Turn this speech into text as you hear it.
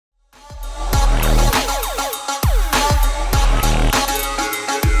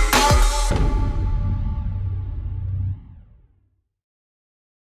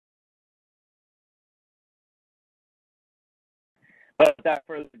without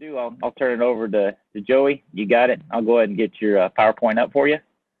further ado, I'll turn it over to Joey. You got it. I'll go ahead and get your PowerPoint up for you.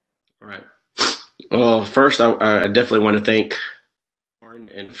 All right. Well, first, I definitely want to thank Warren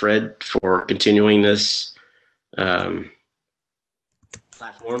and Fred for continuing this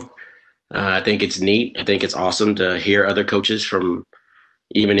platform. I think it's neat. I think it's awesome to hear other coaches from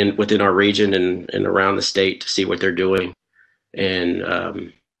even within our region and around the state to see what they're doing. And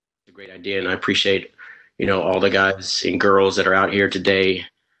it's a great idea. And I appreciate, all the guys and girls that are out here today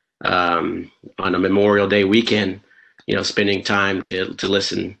on a Memorial Day weekend, spending time to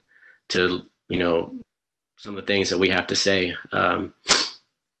listen to, some of the things that we have to say.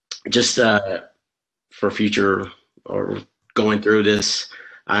 Just for future or going through this,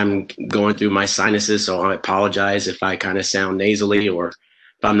 I'm going through my sinuses, so I apologize if I kind of sound nasally or if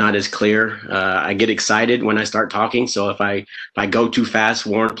I'm not as clear. I get excited when I start talking, so if I go too fast,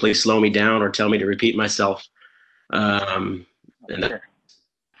 Warren, please slow me down or tell me to repeat myself. And that's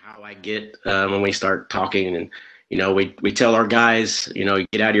how I get when we start talking. And we tell our guys,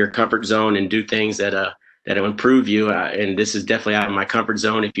 get out of your comfort zone and do things that'll improve you. And this is definitely out of my comfort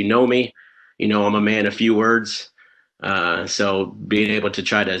zone. If you know me, I'm a man of few words. So being able to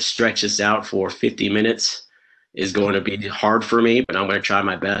try to stretch this out for 50 minutes is going to be hard for me, but I'm going to try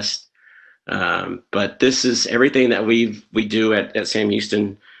my best. But this is everything that we do at Sam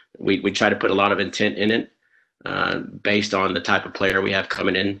Houston. We try to put a lot of intent in it based on the type of player we have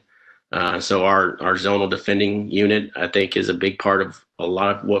coming in. So our zonal defending unit, I think, is a big part of a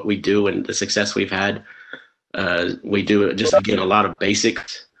lot of what we do and the success we've had. We do just, again, a lot of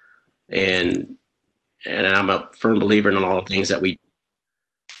basics, and I'm a firm believer in all the things that we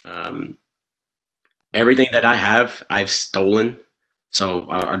everything that I have, I've stolen. So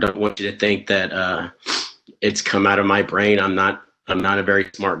I don't want you to think that it's come out of my brain. I'm not a very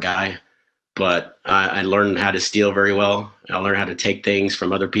smart guy, but I learned how to steal very well. I learned how to take things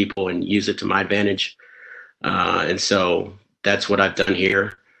from other people and use it to my advantage. And so that's what I've done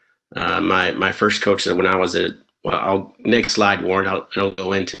here. My first coach, when I was next slide, Warren, I'll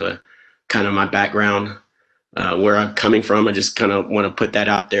go into kind of my background, where I'm coming from. I just kind of want to put that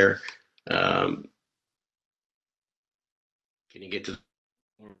out there. Can you get to?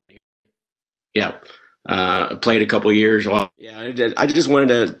 Yeah. Played a couple of years. Well, yeah, I just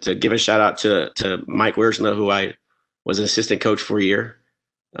wanted to give a shout out to Mike Wiersma, who I was an assistant coach for a year.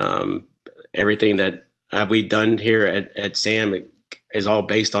 Everything that we've done here at Sam is all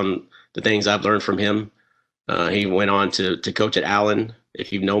based on the things I've learned from him. He went on to coach at Allen.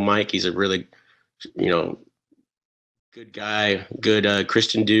 If you know Mike, he's a really, good guy, good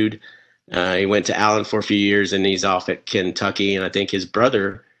Christian dude. He went to Allen for a few years, and he's off at Kentucky. And I think his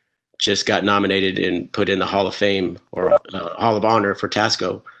brother just got nominated and put in the Hall of Fame or Hall of Honor for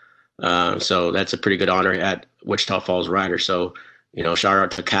TASCO. So that's a pretty good honor at Wichita Falls Rider. So,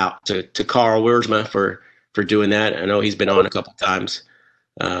 shout out to Carl Wiersma for doing that. I know he's been on a couple of times.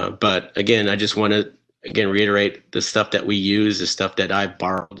 But again, I just want to reiterate the stuff that we use, the stuff that I've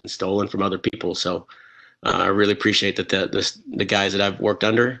borrowed and stolen from other people. So I really appreciate that the guys that I've worked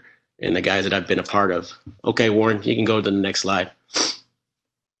under and the guys that I've been a part of. Okay, Warren, you can go to the next slide.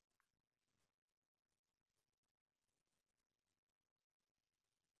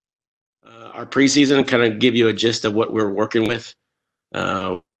 Our preseason, kind of give you a gist of what we're working with.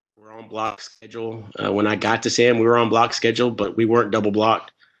 We're on block schedule. When I got to Sam, we were on block schedule, but we weren't double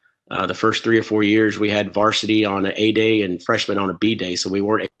blocked. The first 3 or 4 years, we had varsity on an A day and freshmen on a B day, so we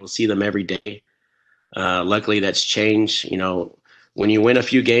weren't able to see them every day. Luckily, that's changed. When you win a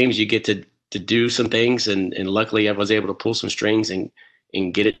few games, you get to do some things, and luckily, I was able to pull some strings and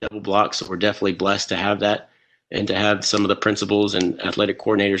get it double blocked. So we're definitely blessed to have that, and to have some of the principals and athletic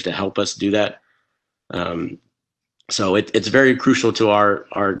coordinators to help us do that. So it's very crucial to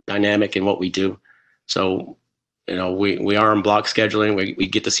our dynamic and what we do. So, we are on block scheduling. We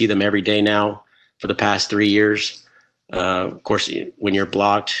get to see them every day now for the past 3 years. Of course, when you're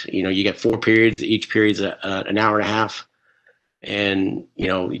blocked, you get 4 periods. Each period's an hour and a half. And, you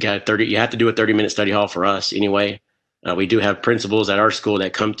have to do a 30-minute study hall for us anyway. We do have principals at our school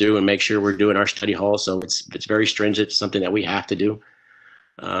that come through and make sure we're doing our study hall. So it's very stringent. It's something that we have to do.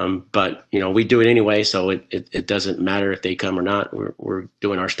 But, we do it anyway. So it doesn't matter if they come or not. We're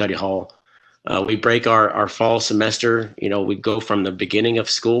doing our study hall. We break our fall semester. We go from the beginning of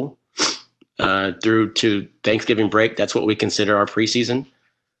school through to Thanksgiving break. That's what we consider our preseason.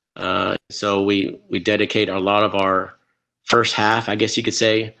 So we dedicate a lot of our first half, I guess you could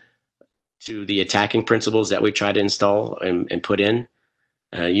say, to the attacking principles that we try to install and put in.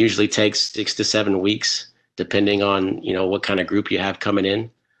 Usually takes 6 to 7 weeks, depending on what kind of group you have coming in.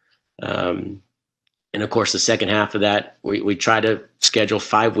 And of course, the second half of that, we try to schedule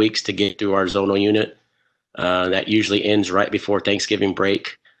 5 weeks to get through our zonal unit. That usually ends right before Thanksgiving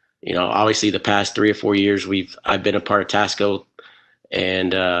break. Obviously, the past 3 or 4 years, I've been a part of TASCO,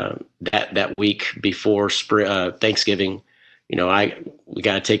 and that week before Thanksgiving, we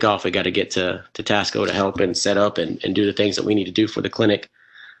got to take off. We got to get to TASCO to help and set up and do the things that we need to do for the clinic.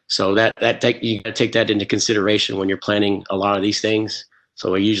 So you got to take that into consideration when you're planning a lot of these things.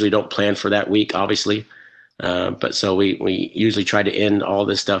 So we usually don't plan for that week, obviously. But so we usually try to end all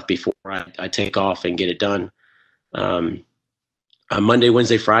this stuff before I take off and get it done. On Monday,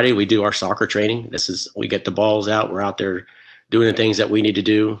 Wednesday, Friday, we do our soccer training. We get the balls out. We're out there doing the things that we need to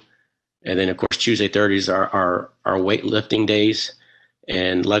do. And then, of course, Tuesday, Thursdays are our weightlifting days.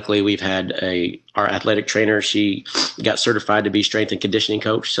 And luckily, we've had our athletic trainer. She got certified to be strength and conditioning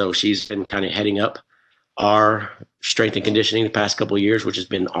coach. So she's been kind of heading up our strength and conditioning the past couple of years, which has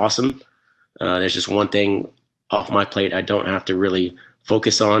been awesome. There's just one thing off my plate I don't have to really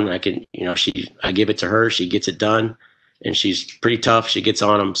focus on. I give it to her. She gets it done, and she's pretty tough. She gets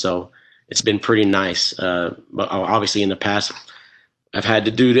on them. So it's been pretty nice. But obviously in the past, I've had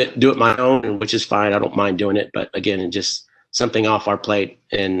to do it my own, which is fine. I don't mind doing it. But again, just something off our plate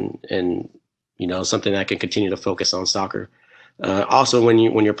and something I can continue to focus on soccer. Also, when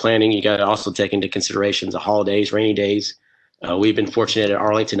you're planning, you got to also take into consideration the holidays, rainy days. We've been fortunate at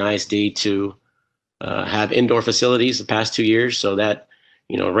Arlington ISD to have indoor facilities the past 2 years, so that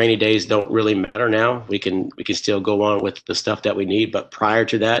rainy days don't really matter now. We can still go on with the stuff that we need. But prior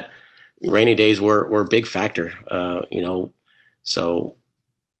to that, rainy days were a big factor. So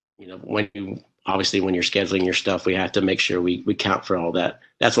when you're scheduling your stuff, we have to make sure we count for all that.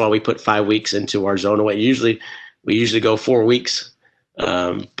 That's why we put 5 weeks into our zone away. We usually go 4 weeks,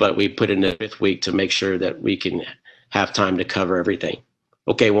 but we put in the 5th week to make sure that we can have time to cover everything.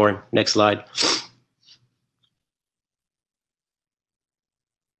 Okay, Warren, next slide.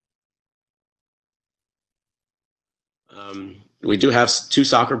 We do have 2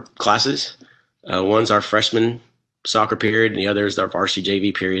 soccer classes. One's our freshman soccer period, and the other is our varsity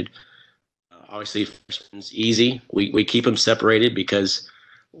JV period. Obviously, freshman's easy. We keep them separated because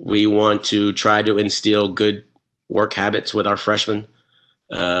we want to try to instill good work habits with our freshmen.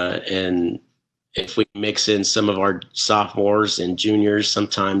 And if we mix in some of our sophomores and juniors,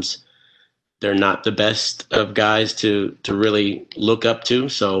 sometimes they're not the best of guys to really look up to.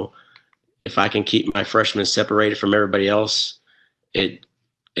 So if I can keep my freshmen separated from everybody else, it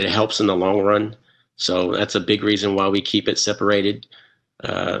helps in the long run. So that's a big reason why we keep it separated.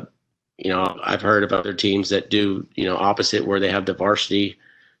 I've heard of other teams that do, opposite, where they have the varsity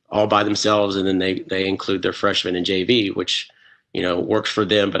all by themselves, and then they include their freshmen in JV, which, works for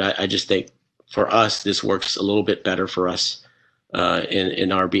them. But I just think for us, this works a little bit better for us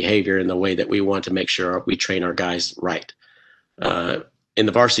in our behavior and the way that we want to make sure we train our guys right. In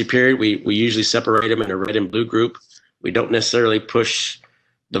the varsity period, we usually separate them in a red and blue group. We don't necessarily push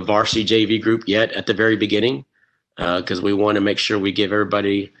the varsity JV group yet at the very beginning because we want to make sure we give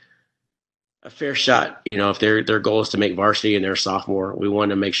everybody a fair shot. If their goal is to make varsity and they're a sophomore, we want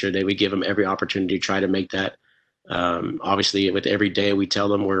to make sure that we give them every opportunity to try to make that. Obviously, with every day we tell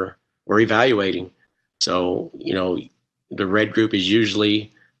them we're evaluating. So, the red group is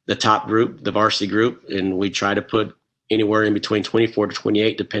usually the top group, the varsity group, and we try to put anywhere in between 24 to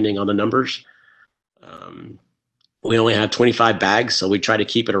 28, depending on the numbers. We only have 25 bags, so we try to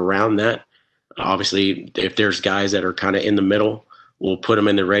keep it around that. Obviously, if there's guys that are kind of in the middle, we'll put them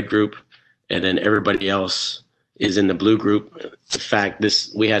in the red group, and then everybody else is in the blue group. In fact,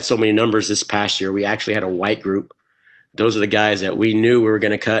 we had so many numbers this past year, we actually had a white group. Those are the guys that we knew we were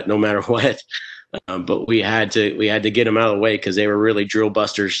going to cut no matter what. But we had to get them out of the way because they were really drill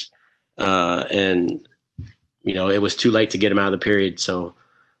busters. And it was too late to get them out of the period. So,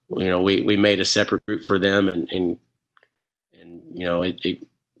 we made a separate group for them, and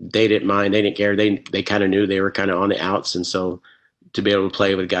they didn't mind. They didn't care. They kind of knew they were kind of on the outs. And so to be able to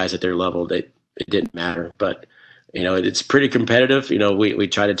play with guys at their level, it didn't matter. But, it's pretty competitive. We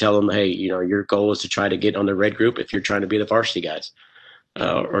try to tell them, hey, your goal is to try to get on the red group if you're trying to be the varsity guys,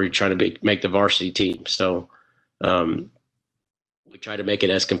 or you're trying to make the varsity team. So we try to make it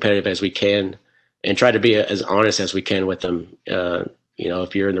as competitive as we can and try to be as honest as we can with them.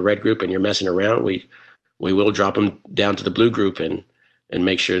 If you're in the red group and you're messing around, we will drop them down to the blue group and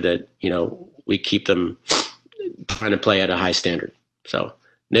make sure that, we keep them trying to play at a high standard. So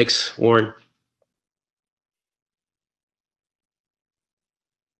next, Warren.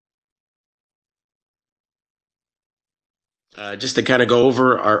 Just to kind of go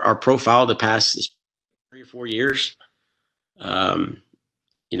over our profile the past 3 or 4 years.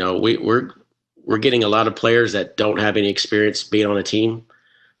 we're getting a lot of players that don't have any experience being on a team.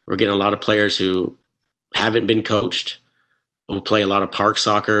 We're getting a lot of players who haven't been coached, who play a lot of park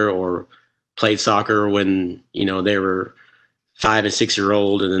soccer or played soccer when, they were 5 and 6 year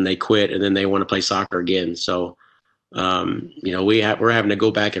old, and then they quit and then they want to play soccer again. So, we're having to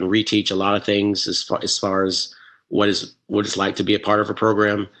go back and reteach a lot of things as far as what it's like to be a part of a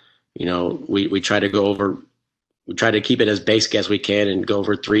program. We try to keep it as basic as we can and go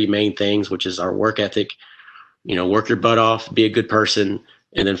over 3 main things, which is our work ethic, work your butt off, be a good person,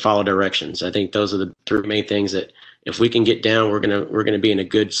 and then follow directions. I think those are the 3 main things that if we can get down, we're gonna be in a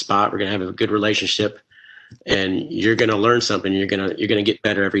good spot. We're gonna have a good relationship, and you're gonna learn something. You're gonna get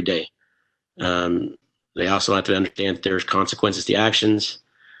better every day. They also have to understand that there's consequences to actions.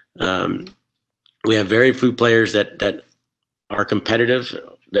 We have very few players that are competitive,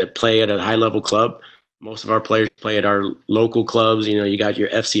 that play at a high level club. Most of our players play at our local clubs. You got your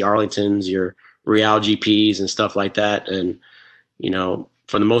FC Arlingtons, your Real GPs and stuff like that. And,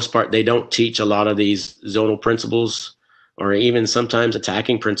 for the most part, they don't teach a lot of these zonal principles or even sometimes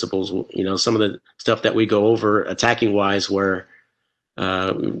attacking principles. Some of the stuff that we go over attacking wise, where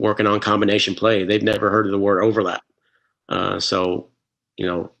working on combination play, they've never heard of the word overlap. So,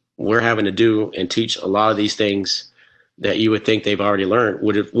 we're having to do and teach a lot of these things that you would think they've already learned,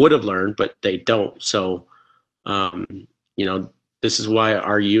 would have learned, but they don't. So, this is why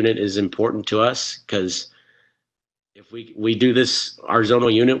our unit is important to us, because if we do this, our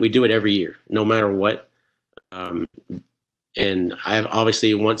zonal unit, we do it every year, no matter what. And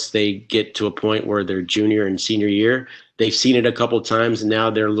obviously, once they get to a point where they're junior and senior year, they've seen it a couple of times, and now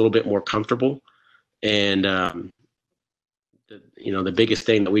they're a little bit more comfortable. And the biggest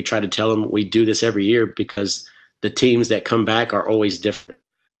thing that we try to tell them, we do this every year because the teams that come back are always different.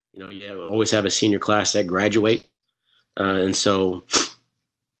 You always have a senior class that graduate. And so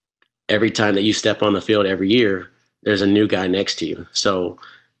every time that you step on the field every year, there's a new guy next to you. So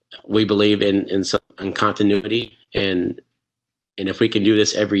we believe in continuity. And if we can do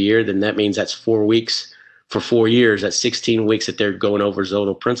this every year, then that means that's 4 weeks for 4 years. That's 16 weeks that they're going over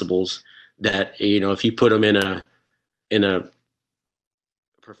zonal principles that, if you put them in a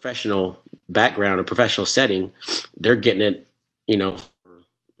professional background, a professional setting, they're getting it,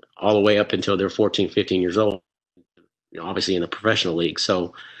 all the way up until they're 14, 15 years old, obviously in the professional league.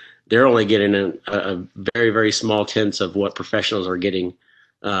 So they're only getting a very, very small tenth of what professionals are getting,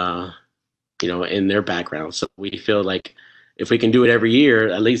 in their background. So we feel like if we can do it every year,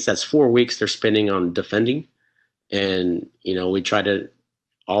 at least that's 4 weeks they're spending on defending. And, we try to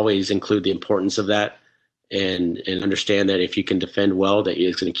always include the importance of that and understand that if you can defend well, that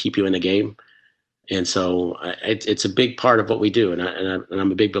it's going to keep you in the game. And so it's a big part of what we do, and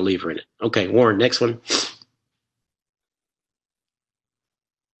I'm a big believer in it. Okay, Warren, next one.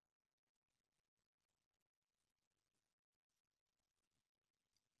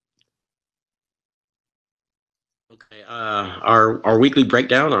 Okay, our weekly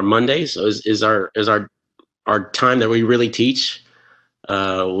breakdown on Mondays is our time that we really teach.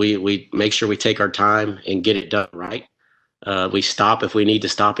 We make sure we take our time and get it done right. We stop if we need to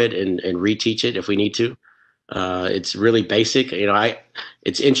stop it and reteach it if we need to. It's really basic.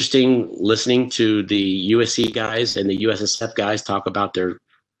 It's interesting listening to the USC guys and the USSF guys talk about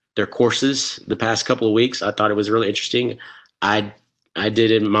their courses the past couple of weeks. I thought it was really interesting. I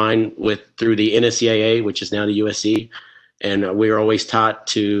did in mine through the NSCAA, which is now the USC, and we were always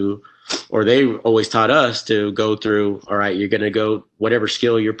taught they always taught us to go through, all right, you're going to go whatever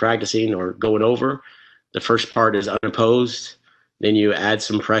skill you're practicing or going over. The first part is unopposed. Then you add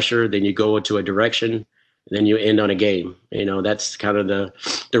some pressure. Then you go into a direction. And then you end on a game. That's kind of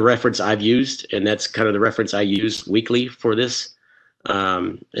the reference I've used, and that's kind of the reference I use weekly for this.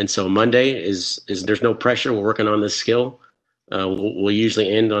 And so Monday is there's no pressure. We're working on this skill. We'll usually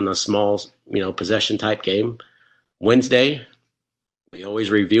end on a small, possession type game. Wednesday, we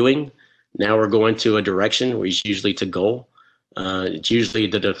always reviewing. Now we're going to a direction, which is usually to goal. It's usually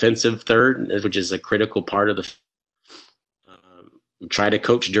the defensive third, which is a critical part of the. Try to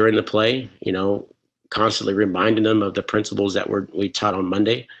coach during the play, constantly reminding them of the principles that we taught on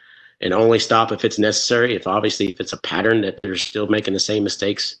Monday, and only stop if it's necessary. If it's a pattern that they're still making the same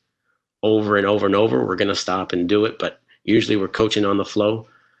mistakes over and over and over, we're going to stop and do it. But usually we're coaching on the flow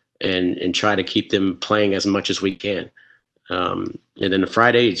and try to keep them playing as much as we can. And then the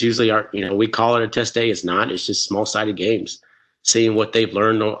Friday, it's usually we call it a test day. It's not. It's just small-sided games, seeing what they've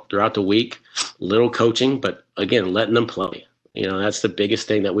learned throughout the week, little coaching, but again, letting them play. That's the biggest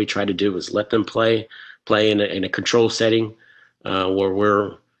thing that we try to do is let them play in a control setting where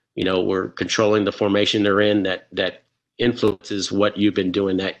we're controlling the formation they're in that influences what you've been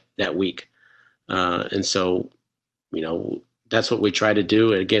doing that week. And so, that's what we try to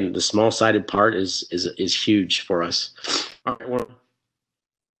do. And again, the small-sided part is huge for us. All right, well,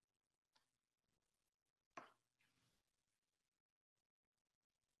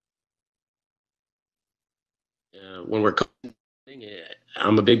 when we're coaching,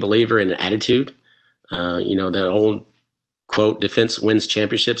 I'm a big believer in attitude. That old quote, defense wins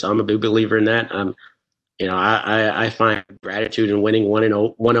championships. I'm a big believer in that. I find gratitude in winning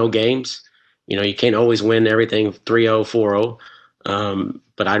 1-0 games. You can't always win everything 3-0, 4-0.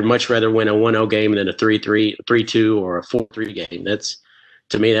 But I'd much rather win a 1-0 game than a 3-3, 3-2, or a 4-3 game.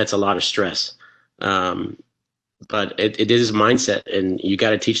 To me, that's a lot of stress. But it is mindset, and you got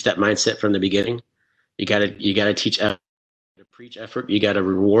to teach that mindset from the beginning. You got to teach effort, preach effort. You got to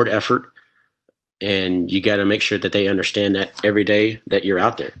reward effort, and you got to make sure that they understand that every day that you're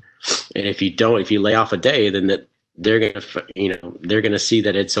out there. And if you lay off a day, then they're gonna see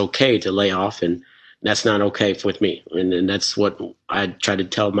that it's okay to lay off, and that's not okay with me. And that's what I try to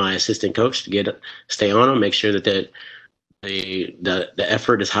tell my assistant coach to stay on them, make sure that the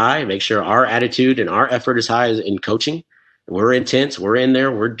effort is high, make sure our attitude and our effort is high in coaching. We're intense. We're in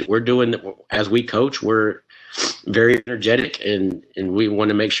there. We're doing, as we coach, we're very energetic, and we want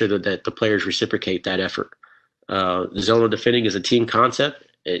to make sure that the players reciprocate that effort. Zonal defending is a team concept.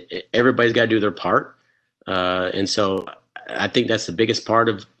 Everybody's got to do their part. And so I think that's the biggest part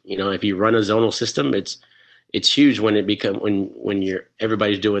of, if you run a zonal system, it's huge when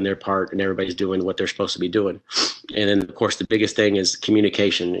everybody's doing their part and everybody's doing what they're supposed to be doing. And then of course the biggest thing is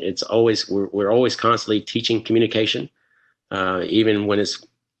communication. We're always constantly teaching communication. Even when it's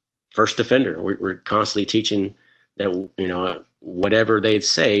first defender, we're constantly teaching that, whatever they'd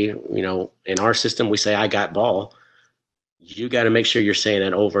say, in our system, we say, I got ball. You got to make sure you're saying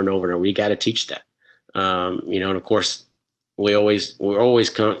that over and over and over. We got to teach that. And of course, we're always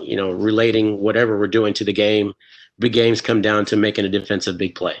relating whatever we're doing to the game. Big games come down to making a defensive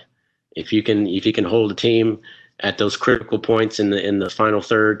big play. If you can hold a team at those critical points in the final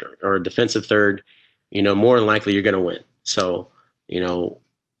third or defensive third, more than likely you're going to win. So,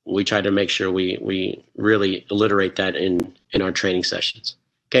 we try to make sure we really alliterate that in our training sessions.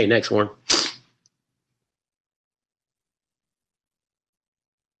 Okay, next one.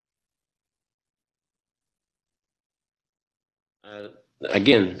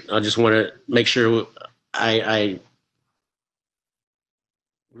 Again, I just want to make sure I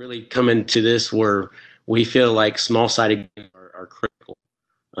really come into this where we feel like small-sided games are critical.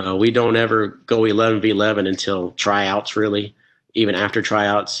 We don't ever go 11v11 until tryouts, really. Even after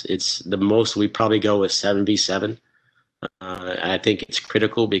tryouts, it's the most we probably go with 7v7. I think it's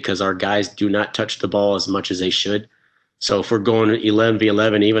critical because our guys do not touch the ball as much as they should. So if we're going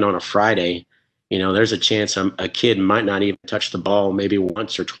 11v11, even on a Friday, there's a chance a kid might not even touch the ball maybe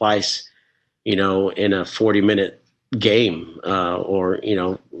once or twice, in a 40-minute game. Or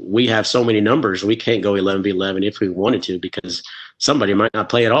we have so many numbers, we can't go 11v11 if we wanted to because somebody might not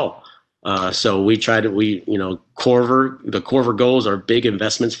play at all. So we try to, the Corver goals are big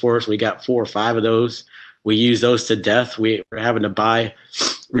investments for us. We got 4 or 5 of those. We use those to death. We're having to buy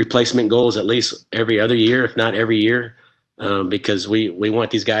replacement goals at least every other year, if not every year. Because we want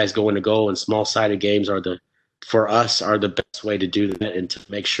these guys going to goal, and small-sided games are the best way to do that and to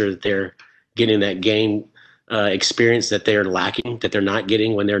make sure that they're getting that game experience that they're lacking, that they're not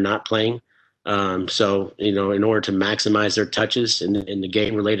getting when they're not playing. So, in order to maximize their touches in the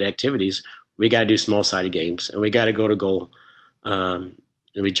game-related activities, we got to do small-sided games, and we got to go to goal. And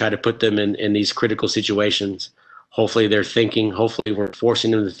we try to put them in these critical situations. Hopefully they're thinking. Hopefully we're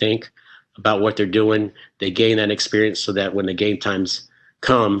forcing them to think about what they're doing. They gain that experience so that when the game times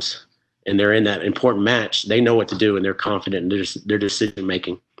comes and they're in that important match, they know what to do and they're confident in their decision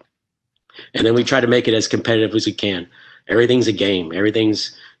making. And then we try to make it as competitive as we can. Everything's a game.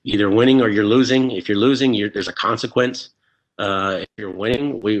 Everything's either winning or you're losing. If you're losing, there's a consequence. If you're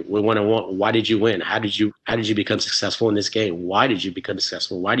winning, we want why did you win? How did you become successful in this game? Why did you become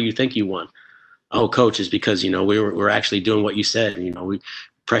successful? Why do you think you won? Oh, coach, is because we're actually doing what you said. We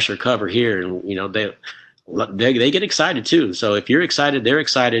pressure cover here, and they get excited too. So if you're excited, they're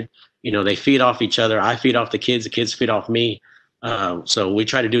excited. They feed off each other. I feed off the kids feed off me. So we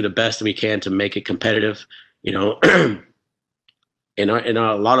try to do the best we can to make it competitive. In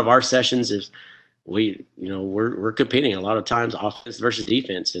a lot of our sessions is we're competing a lot of times offense versus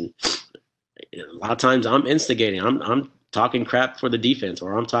defense, and a lot of times I'm instigating. I'm talking crap for the defense,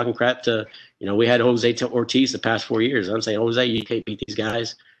 or I'm talking crap to, we had Jose Ortiz the past 4 years. I'm saying, Jose, you can't beat these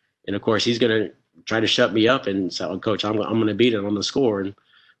guys. And of course he's going to try to shut me up and say, oh, coach, I'm going to beat him. I'm going to score. And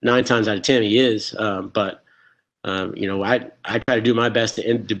 9 times out of 10 he is. But I try to do my best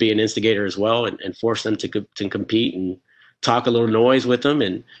to be an instigator as well, and force them to compete and talk a little noise with them.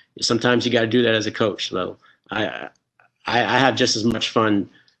 And sometimes you got to do that as a coach. So I have just as much fun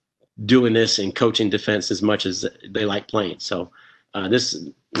doing this and coaching defense as much as they like playing. So this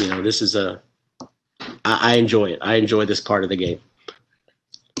is I enjoy it. I enjoy this part of the game.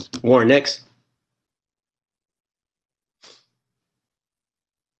 Warren, next.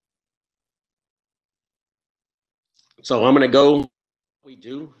 So I'm going to go we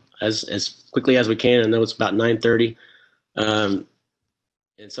do as quickly as we can. I know it's about 9:30. And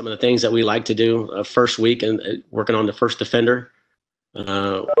some of the things that we like to do first week and working on the first defender.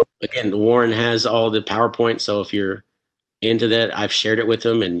 Again, Warren has all the PowerPoint. So if you're into that, I've shared it with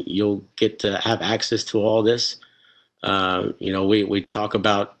him and you'll get to have access to all this. We talk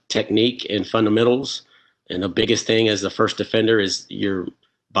about technique and fundamentals. And the biggest thing as the first defender is your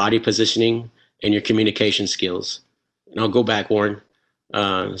body positioning and your communication skills. And I'll go back, Warren.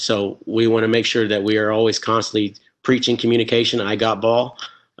 So we want to make sure that we are always constantly preaching communication. I got ball.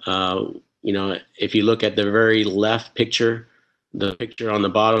 If you look at the very left picture, the picture on the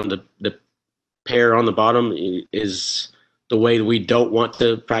bottom, the pair on the bottom is the way we don't want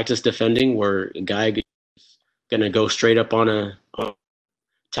to practice defending, where a guy is going to go straight up on a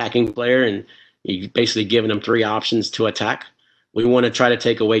attacking player and you basically giving them 3 options to attack. We want to try to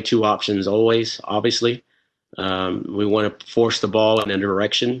take away 2 options always, obviously. We want to force the ball in a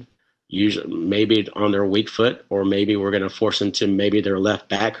direction, usually maybe on their weak foot, or maybe we're going to force them to maybe their left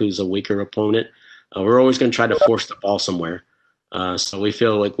back, who's a weaker opponent. We're always going to try to force the ball somewhere. So we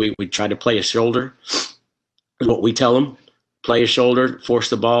feel like we try to play a shoulder. What we tell them, play a shoulder, force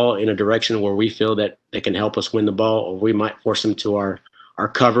the ball in a direction where we feel that they can help us win the ball, or we might force them to our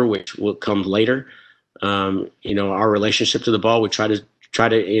cover, which will come later. Our relationship to the ball, we try to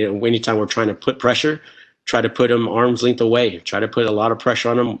anytime we're trying to put pressure, try to put them arm's length away, try to put a lot of pressure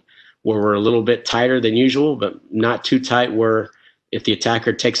on them where we're a little bit tighter than usual, but not too tight where if the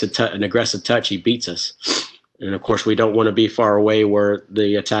attacker takes an aggressive touch, he beats us. And of course, we don't want to be far away where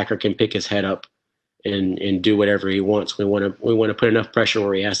the attacker can pick his head up and do whatever he wants. We want to put enough pressure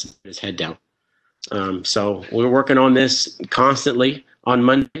where he has to put his head down. So we're working on this constantly on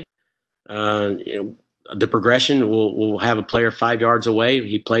Monday. The progression, we'll have a player 5 yards away.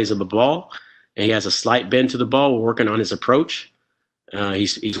 He plays the ball, and he has a slight bend to the ball. We're working on his approach.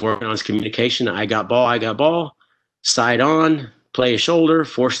 He's working on his communication. I got ball, side on, play a shoulder,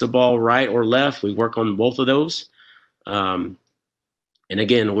 force the ball right or left. We work on both of those. And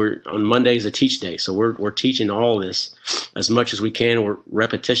again, we're on Mondays a teach day. So we're teaching all this as much as we can. We're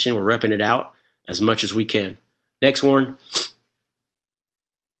repetition. We're repping it out as much as we can. Next, Warren.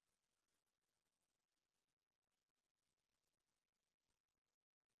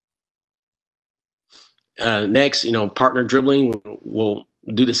 Next, partner dribbling, we'll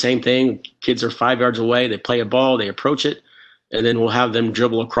do the same thing. Kids are 5 yards away. They play a ball, they approach it, and then we'll have them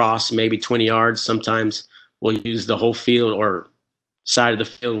dribble across maybe 20 yards. Sometimes we'll use the whole field or side of the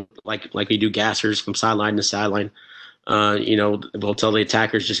field like we do gassers from sideline to sideline. We'll tell the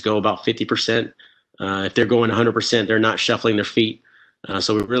attackers just go about 50%. If they're going 100%, they're not shuffling their feet.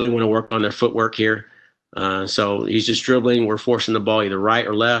 So we really want to work on their footwork here. So he's just dribbling. We're forcing the ball either right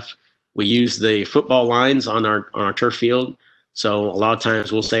or left. We use the football lines on our turf field. So a lot of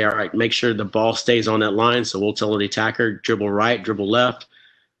times we'll say, all right, make sure the ball stays on that line. So we'll tell the attacker, dribble right, dribble left,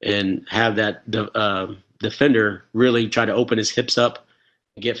 and have that defender really try to open his hips up,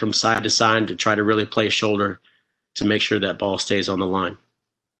 get from side to side to try to really play a shoulder to make sure that ball stays on the line.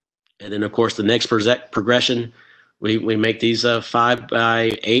 And then, of course, the next progression, we make these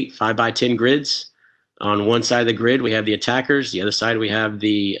 5x8, 5x10 grids. On one side of the grid, we have the attackers. The other side, we have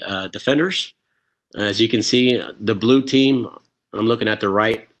the defenders. As you can see, the blue team, I'm looking at the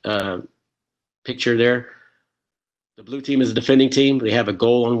right picture there. The blue team is a defending team. They have a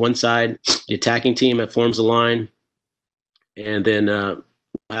goal on one side. The attacking team that forms the line. And then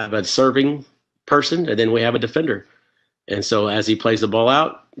we have a serving person, and then we have a defender. And so as he plays the ball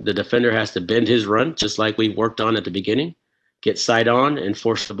out, the defender has to bend his run, just like we worked on at the beginning. Get side on and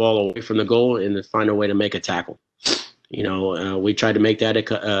force the ball away from the goal and then find a way to make a tackle. We try to make that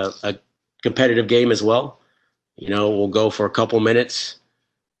a competitive game as well. We'll go for a couple minutes,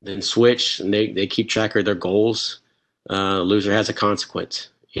 then switch, and they keep track of their goals. Loser has a consequence.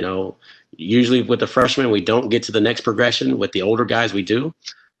 Usually with the freshmen, we don't get to the next progression. With the older guys, we do.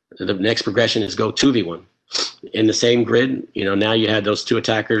 The next progression is go 2v1. In the same grid, now you have those 2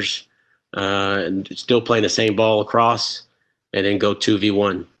 attackers and still playing the same ball across, and then go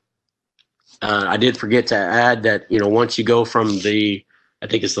 2v1. I did forget to add that, once you go from I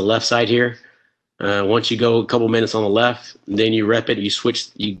think it's the left side here, Once you go a couple minutes on the left, then you rep it.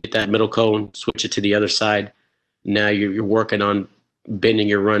 You get that middle cone, switch it to the other side. Now you're working on bending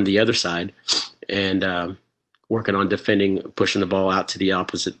your run the other side, and working on defending, pushing the ball out to the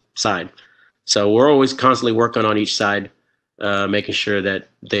opposite side. So we're always constantly working on each side, making sure that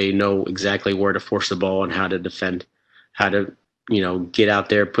they know exactly where to force the ball and how to defend, how to get out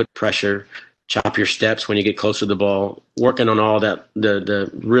there, put pressure, chop your steps when you get close to the ball, working on all that,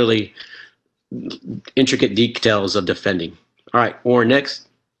 the really intricate details of defending. All right, Warren, next.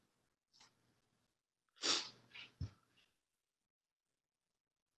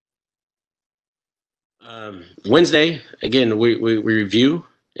 Wednesday, again, we review,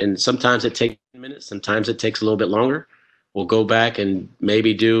 and sometimes it takes minutes, sometimes it takes a little bit longer. We'll go back and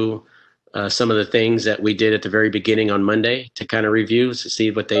maybe do some of the things that we did at the very beginning on Monday to kind of review, to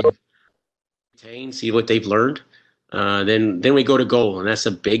see what they've retained, see what they've learned. Then we go to goal, and that's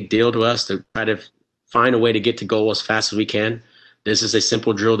a big deal to us, to try to find a way to get to goal as fast as we can. This is a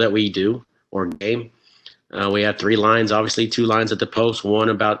simple drill that we do, or game. We have 3 lines, obviously 2 lines at the post, 1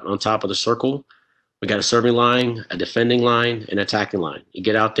 about on top of the circle. We got a serving line, a defending line, and attacking line. You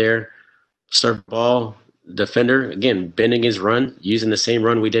get out there, serve the ball, defender, again, bending his run, using the same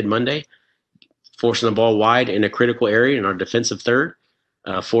run we did Monday, forcing the ball wide in a critical area in our defensive third,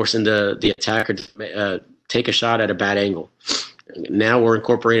 forcing the attacker to take a shot at a bad angle. Now we're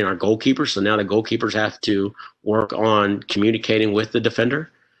incorporating our goalkeeper, so now the goalkeepers have to work on communicating with the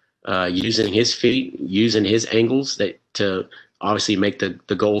defender, using his feet, using his angles to obviously make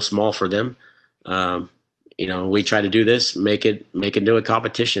the goal small for them. We try to do this, make it into a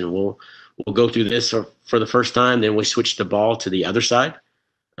competition. We'll go through this for the first time, then we switch the ball to the other side.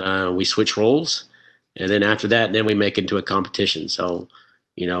 We switch roles, and then after that, then we make it into a competition. So,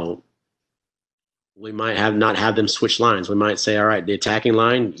 we might not have them switch lines. We might say, all right, the attacking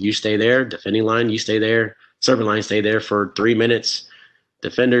line, you stay there. Defending line, you stay there. Serving line, stay there for 3 minutes.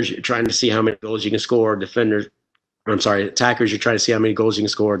 Defenders, you're trying to see how many goals you can score. Attackers, you're trying to see how many goals you can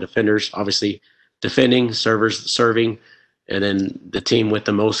score. Defenders, obviously, defending. Servers, serving. And then the team with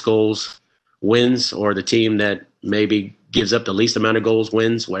the most goals wins, or the team that maybe gives up the least amount of goals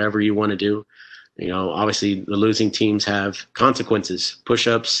wins, whatever you want to do. Obviously, the losing teams have consequences,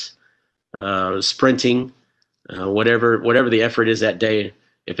 push-ups, sprinting, whatever the effort is that day.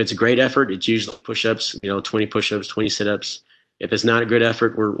 If it's a great effort, it's usually push-ups, 20 push-ups, 20 sit-ups. If it's not a good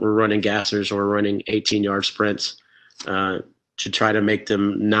effort, we're running gassers, or running 18-yard sprints to try to make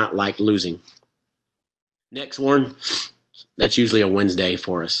them not like losing. Next one, that's usually a Wednesday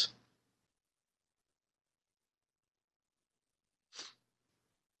for us.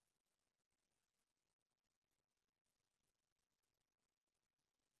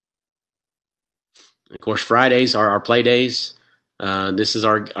 Of course, Fridays are our play days. This is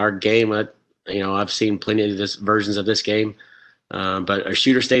our game. I've seen plenty of versions of this game, but our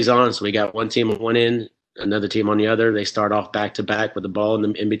shooter stays on. So we got one team on one end, another team on the other. They start off back to back with the ball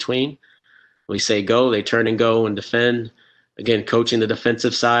in between. We say go, they turn and go and defend. Again, coaching the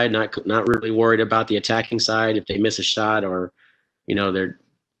defensive side, not really worried about the attacking side. If they miss a shot, or they're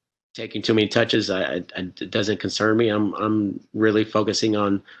taking too many touches, it doesn't concern me. I'm really focusing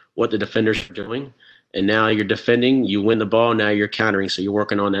on what the defenders are doing. And now you're defending, you win the ball, now you're countering. So you're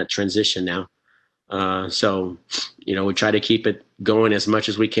working on that transition now. We try to keep it going as much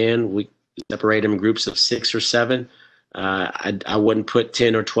as we can. We separate them in groups of 6 or 7. I wouldn't put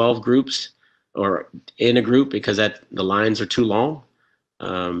 10 or 12 groups or in a group, because the lines are too long.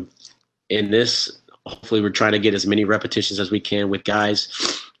 In this, hopefully we're trying to get as many repetitions as we can with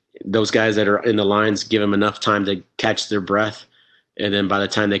guys. Those guys that are in the lines, give them enough time to catch their breath. And then by the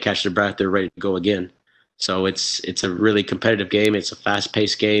time they catch their breath, they're ready to go again. So it's a really competitive game. It's a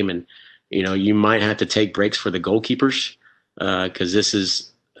fast-paced game, and you might have to take breaks for the goalkeepers, because this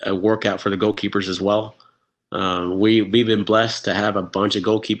is a workout for the goalkeepers as well. We've been blessed to have a bunch of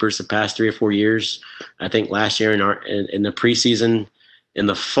goalkeepers the past 3 or 4 years. I think last year in the preseason, in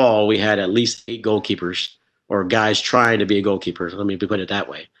the fall, we had at least 8 goalkeepers, or guys trying to be a goalkeeper. Let me put it that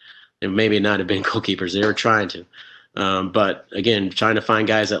way. They maybe not have been goalkeepers. They were trying to. But again, trying to find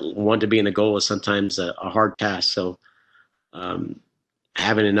guys that want to be in the goal is sometimes a hard task. So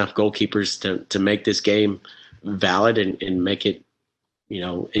having enough goalkeepers to make this game valid and make it,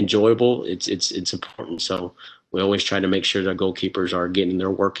 enjoyable, it's important. So we always try to make sure that goalkeepers are getting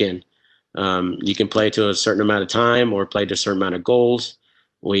their work in. You can play to a certain amount of time, or play to a certain amount of goals.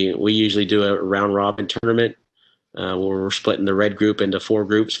 We usually do a round robin tournament where we're splitting the red group into 4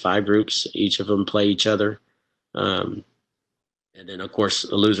 groups, 5 groups. Each of them play each other. And then, of course,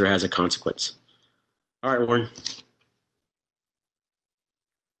 a loser has a consequence. All right, Warren.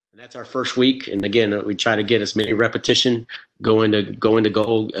 And that's our first week. And again, we try to get as many repetition, go into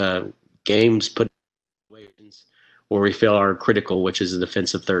goal games, put situations where we feel are critical, which is the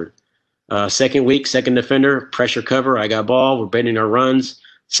defensive third. Second week, second defender, pressure cover. I got ball. We're bending our runs.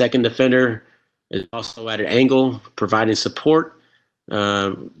 Second defender is also at an angle, providing support.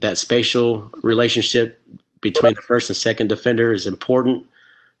 That spatial relationship between the first and second defender is important.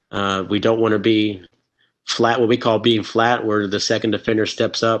 We don't want to be flat, what we call being flat, where the second defender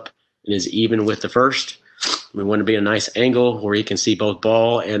steps up and is even with the first. We want to be a nice angle where he can see both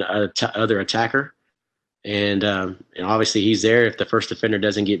ball and other attacker. And obviously he's there if the first defender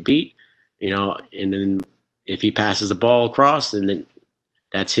doesn't get beat, and then if he passes the ball across, and then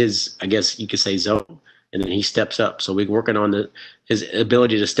that's his, I guess you could say, zone, and then he steps up. So we're working on his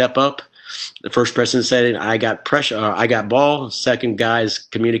ability to step up. The first person saying, I got pressure, I got ball. Second guy's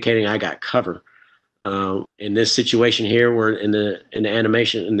communicating, I got cover. In this situation here, we're in the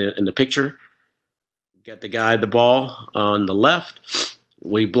animation, in the picture, got the guy the ball on the left.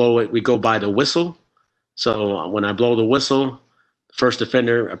 We blow it, we go by the whistle. So when I blow the whistle, first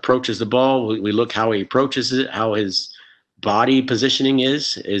defender approaches the ball. We look how he approaches it, how his body positioning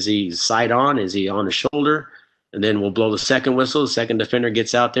is. Is he side on? Is he on the shoulder? And then we'll blow the second whistle. The second defender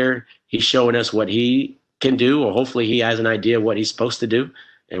gets out there. He's showing us what he can do, or hopefully he has an idea of what he's supposed to do.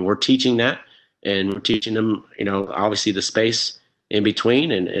 And we're teaching that. And we're teaching him, obviously the space in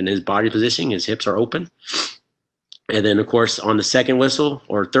between and his body positioning. His hips are open. And then, of course, on the second whistle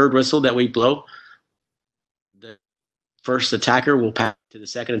or third whistle that we blow, the first attacker will pass to the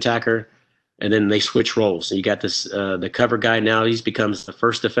second attacker, and then they switch roles. So you got this the cover guy now. He becomes the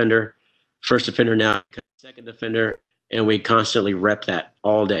first defender. First defender now becomes the second defender, and we constantly rep that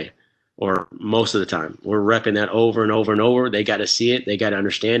all day, or most of the time. We're repping that over and over and over. They got to see it. They got to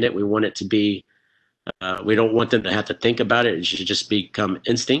understand it. We want it to be we don't want them to have to think about it. It should just become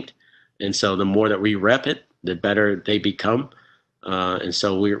instinct. And so the more that we rep it, the better they become. And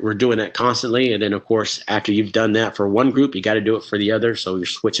so we're doing that constantly. And then, of course, after you've done that for one group, you got to do it for the other. So you're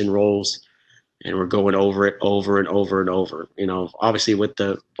switching roles, and we're going over it over and over and over. Obviously with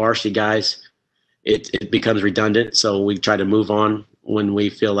the varsity guys, it becomes redundant. So we try to move on when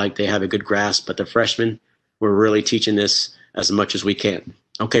we feel like they have a good grasp. But the freshmen, we're really teaching this as much as we can.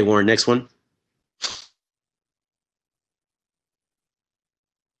 Okay, Warren, next one.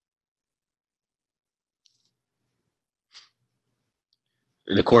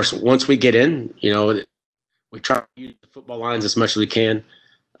 And of course, once we get in, we try to use the football lines as much as we can.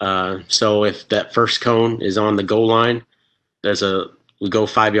 So if that first cone is on the goal line, we go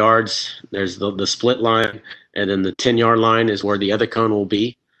 5 yards. There's the split line, and then the 10-yard line is where the other cone will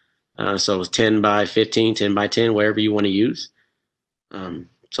be. So it's 10 by 15, 10 by 10, wherever you want to use.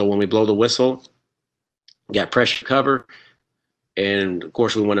 So when we blow the whistle, we got pressure cover, and of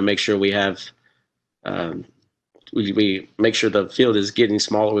course we want to make sure we have. We make sure the field is getting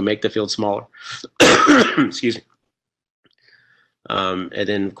smaller. We make the field smaller. Excuse me. And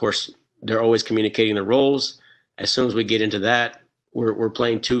then, of course, they're always communicating the roles. As soon as we get into that, we're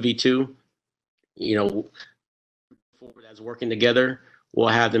playing 2v2. Four that's working together. We'll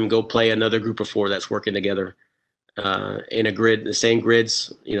have them go play another group of four that's working together in a grid, the same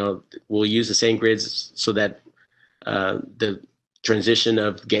grids. We'll use the same grids so that the transition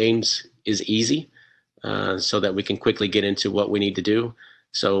of games is easy. So that we can quickly get into what we need to do.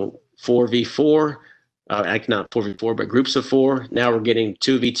 So 4v4, not 4v4, but groups of four. Now we're getting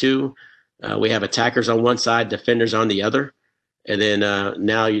 2v2. We have attackers on one side, defenders on the other. And then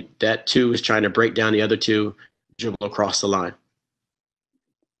now that two is trying to break down the other two, dribble across the line.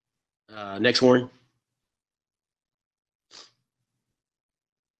 Next, Warren.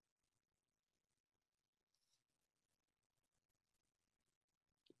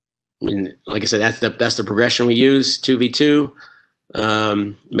 And like I said, that's the progression we use, 2v2.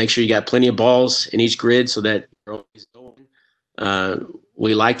 Make sure you got plenty of balls in each grid so that you're always going.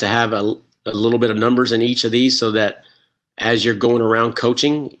 We like to have a little bit of numbers in each of these so that as you're going around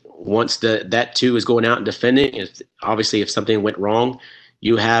coaching, once that two is going out and defending, if something went wrong,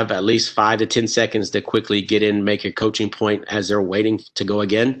 you have at least 5 to 10 seconds to quickly get in, make a coaching point as they're waiting to go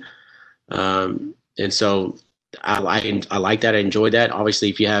again. And so I like that. I enjoy that. Obviously,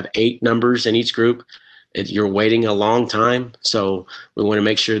 if you have 8 numbers in each group, you're waiting a long time. So we want to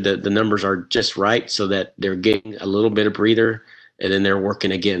make sure that the numbers are just right so that they're getting a little bit of breather and then they're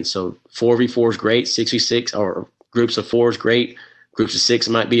working again. So 4v4 is great. 6v6 or groups of 4 is great. Groups of 6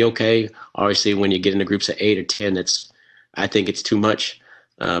 might be okay. Obviously, when you get into groups of 8 or 10, I think it's too much.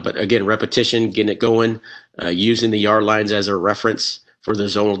 But again, repetition, getting it going, using the yard lines as a reference for the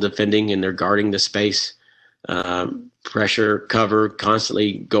zonal defending, and they're guarding the space. pressure, cover,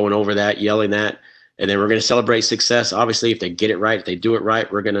 constantly going over that, yelling that. And then we're going to celebrate success. Obviously, if they get it right, if they do it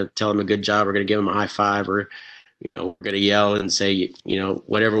right, we're going to tell them a good job. We're going to give them a high five, or we're going to yell and say,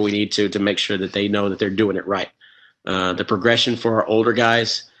 whatever we need to make sure that they know that they're doing it right. The progression for our older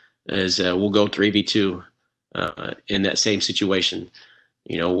guys is we'll go 3v2 in that same situation.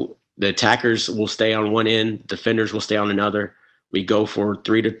 The attackers will stay on one end, defenders will stay on another. We go for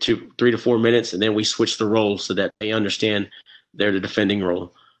 3 to 4 minutes, and then we switch the roles so that they understand they're the defending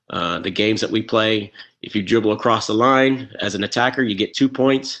role. The games that we play, if you dribble across the line as an attacker, you get 2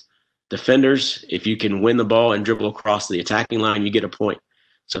 points. Defenders, if you can win the ball and dribble across the attacking line, you get a point.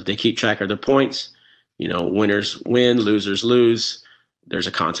 So if they keep track of their points, winners win, losers lose. There's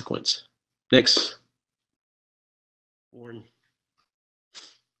a consequence. Next. Warren.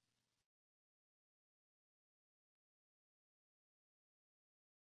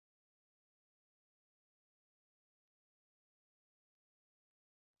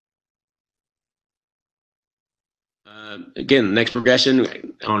 Again, next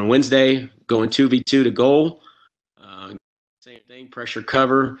progression on Wednesday, going 2v2 to goal. Same thing, pressure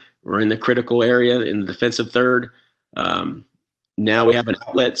cover. We're in the critical area in the defensive third. Now we have an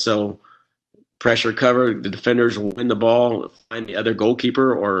outlet, so pressure cover. The defenders will win the ball, find the other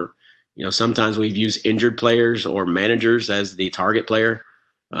goalkeeper, or sometimes we've used injured players or managers as the target player.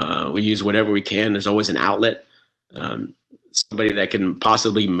 We use whatever we can. There's always an outlet, somebody that can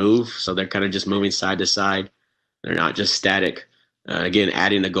possibly move, so they're kind of just moving side to side. They're not just static. Again,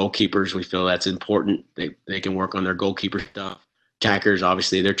 adding the goalkeepers, we feel that's important. They can work on their goalkeeper stuff. Attackers,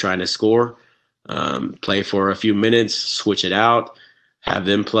 obviously, they're trying to score, play for a few minutes, switch it out, have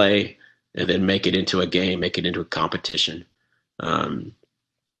them play, and then make it into a game, make it into a competition.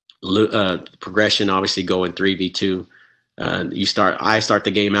 Progression, obviously, going 3v2. I start the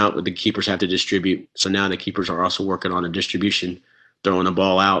game out, but the keepers have to distribute. So now the keepers are also working on the distribution, throwing the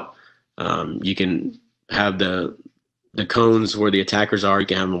ball out. You can have the cones where the attackers are. You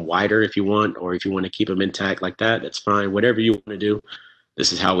can have them wider if you want, or if you want to keep them intact like that, that's fine. Whatever you want to do,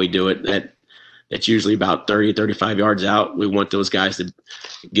 this is how we do it. That's usually about 30, 35 yards out. We want those guys to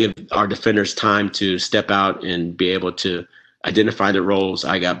give our defenders time to step out and be able to identify the roles.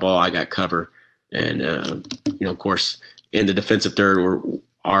 I got ball, I got cover. And, of course, in the defensive third,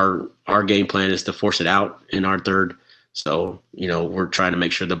 our game plan is to force it out in our third. So, we're trying to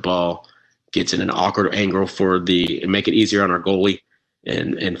make sure the ball gets in an awkward angle and make it easier on our goalie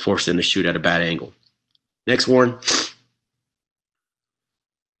and force them to shoot at a bad angle. Next, Warren.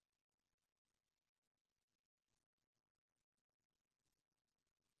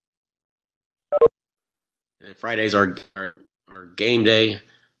 And Fridays are our game day.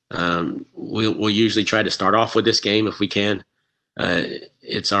 We'll usually try to start off with this game if we can.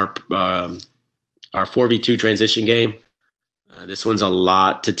 It's our 4v2 transition game. This one's a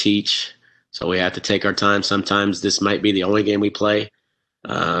lot to teach, so we have to take our time. Sometimes this might be the only game we play.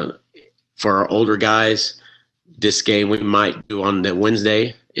 For our older guys, this game we might do on the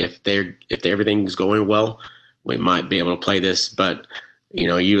Wednesday. If everything's going well, we might be able to play this. But you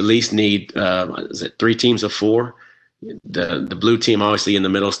at least need 3 teams of 4. The blue team obviously in the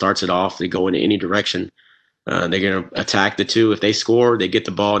middle starts it off. They go in any direction. They're going to attack the 2. If they score, they get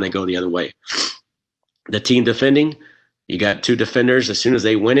the ball and they go the other way. The team defending, you got 2 defenders. As soon as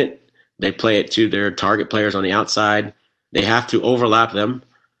they win it, they play it to their target players on the outside. They have to overlap them,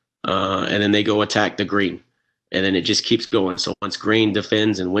 and then they go attack the green. And then it just keeps going. So once green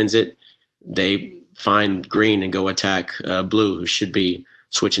defends and wins it, they find green and go attack blue, who should be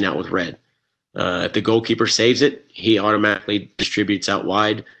switching out with red. If the goalkeeper saves it, he automatically distributes out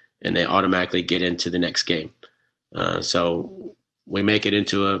wide, and they automatically get into the next game. So we make it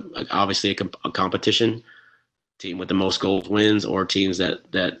into obviously a competition. Team with the most goals wins, or teams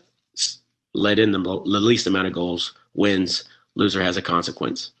that let in the least amount of goals wins. Loser has a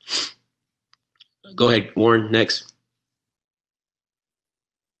consequence. Go ahead, Warren, next.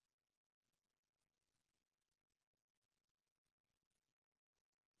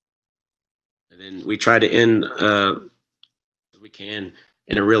 And then we try to end as we can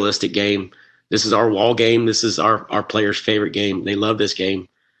in a realistic game. This is our wall game. This is our players' favorite game. They love this game,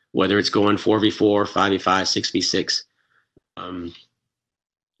 whether it's going 4v4, 5v5, 6v6. I'm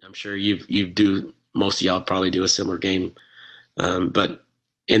sure most of y'all probably do a similar game. But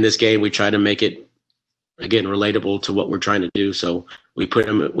in this game, we try to make it, again, relatable to what we're trying to do. So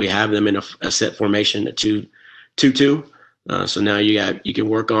we have them in a set formation, a 2-2. So now you can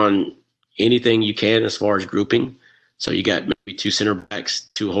work on anything you can as far as grouping. So you got maybe 2 center backs,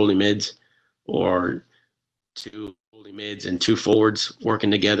 2 holding mids, or 2 holding mids and 2 forwards working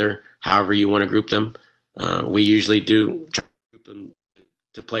together, however you want to group them. We usually do try to group them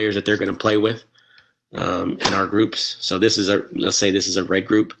to players that they're going to play with in our groups. So let's say this is a red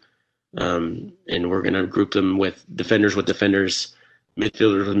group, and we're going to group them with defenders,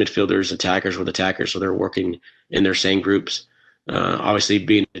 midfielders with midfielders, attackers with attackers. So they're working in their same groups. Obviously,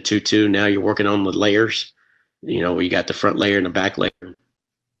 being a 2-2, now you're working on the layers. You got the front layer and the back layer.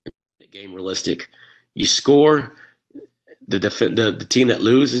 The game realistic. You score. The team that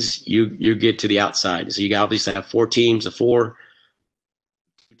loses, you get to the outside. So you obviously have 4 teams of 4.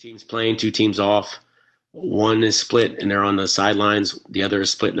 2 teams playing, 2 teams off. One is split and they're on the sidelines. The other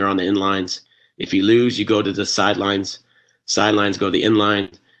is split and they're on the inlines. If you lose, you go to the sidelines. Sidelines go to the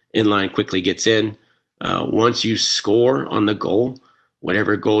inline. Inline quickly gets in. Once you score on the goal,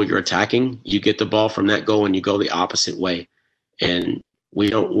 whatever goal you're attacking, you get the ball from that goal and you go the opposite way. And we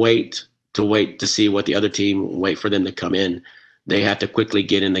don't wait to see what the other team, wait for them to come in. They have to quickly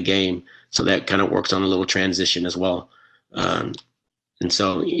get in the game. So that kind of works on a little transition as well. And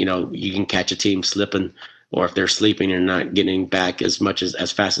so, you can catch a team slipping, or if they're sleeping and not getting back as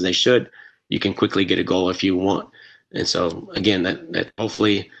fast as they should, you can quickly get a goal if you want. And so, again, that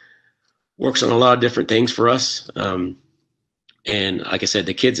hopefully works on a lot of different things for us. And like I said,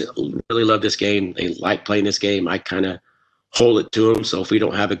 the kids really love this game. They like playing this game. I kind of hold it to them. So if we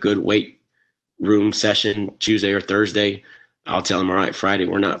don't have a good weight room session Tuesday or Thursday, I'll tell them, all right, Friday,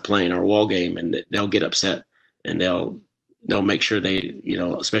 we're not playing our wall game, and they'll get upset, and they'll make sure they,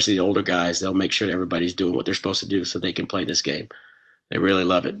 especially the older guys, they'll make sure that everybody's doing what they're supposed to do so they can play this game. They really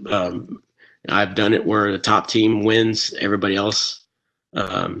love it. I've done it where the top team wins. Everybody else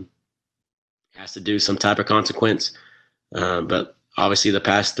has to do some type of consequence. But obviously the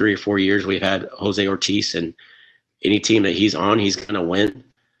past 3 or 4 years, we've had Jose Ortiz, and any team that he's on, he's going to win.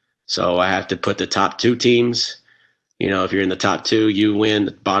 So I have to put the top 2 teams. If you're in the top 2, you win.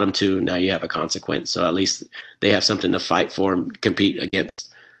 The bottom 2, now you have a consequence. So at least they have something to fight for and compete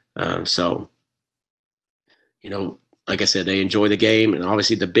against. Like I said, they enjoy the game. And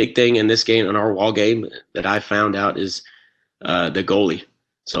obviously the big thing in this game, in our wall game, that I found out is the goalie.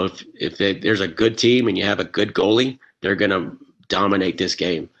 So if there's a good team and you have a good goalie, they're going to dominate this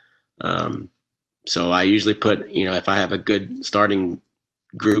game. So I usually put, if I have a good starting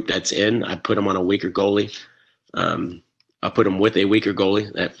group that's in, I put them on a weaker goalie. I'll put them with a weaker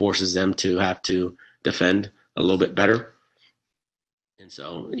goalie that forces them to have to defend a little bit better. And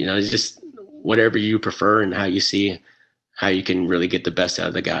so, it's just whatever you prefer and how you see how you can really get the best out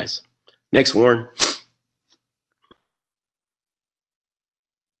of the guys. Next, Warren.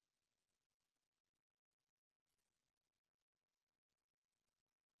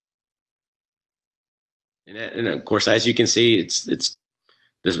 And of course, as you can see, it's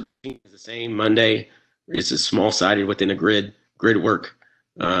the same Monday. It's a small sided within a grid work.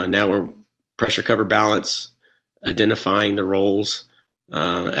 Now we're pressure cover balance, identifying the roles.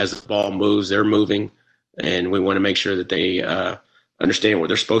 As the ball moves, they're moving, and we want to make sure that they understand where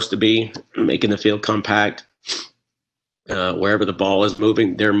they're supposed to be, making the field compact. Wherever the ball is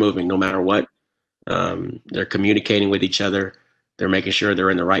moving, they're moving no matter what. They're communicating with each other. They're making sure they're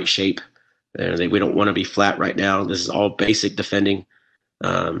in the right shape. We don't want to be flat right now. This is all basic defending.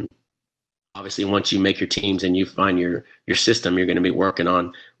 Obviously, once you make your teams and you find your system, you're going to be working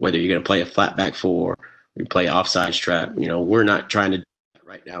on whether you're going to play a flat back 4 or you play offside trap. We're not trying to do that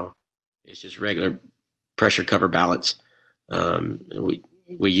right now. It's just regular pressure cover balance.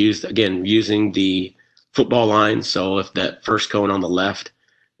 We used, again, using the football line. So if that first cone on the left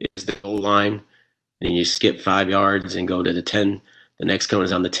is the goal line, then you skip 5 yards and go to the 10. The next cone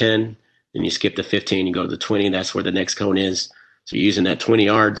is on the 10. Then you skip the 15 and go to the 20. That's where the next cone is. So you're using that 20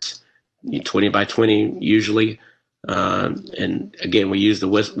 yards. 20 by 20 usually. And again, we use the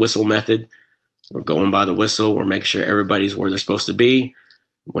whistle method. We're going by the whistle. We're making sure everybody's where they're supposed to be.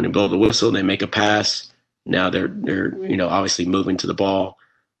 When they blow the whistle, they make a pass. Now they're obviously moving to the ball.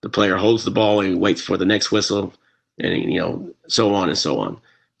 The player holds the ball and waits for the next whistle, and so on and so on.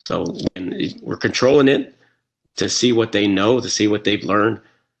 So we're controlling it to see what they know, to see what they've learned,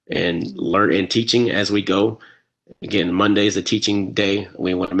 and teaching as we go. Again, Monday is a teaching day.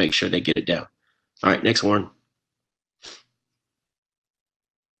 We want to make sure they get it down. All right, next one.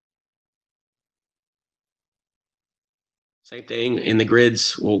 Same thing in the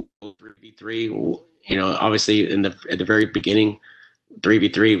grids. We'll go 3v3. Obviously at the very beginning,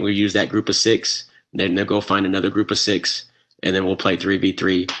 3v3, we'll use that group of 6. Then they'll go find another group of 6, and then we'll play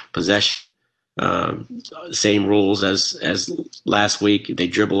 3v3 possession. Same rules as last week. They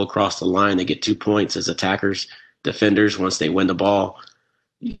dribble across the line. They get 2 points as attackers. Defenders, once they win the ball,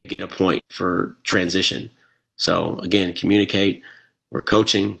 you get a point for transition. So again, communicate. We're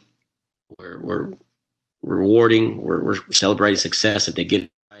coaching. We're rewarding. We're celebrating success if they get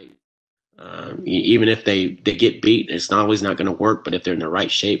it right. Even if they get beat, it's always not going to work. But if they're in the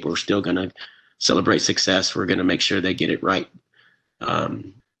right shape, we're still going to celebrate success. We're going to make sure they get it right.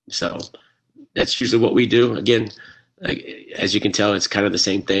 So that's usually what we do. Again, as you can tell, it's kind of the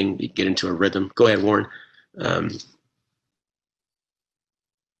same thing. You get into a rhythm. Go ahead, Warren.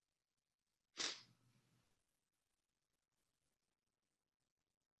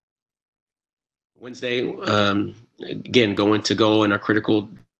 Wednesday, again, going to go in our critical.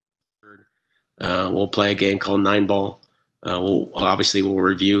 We'll play a game called 9-ball. We'll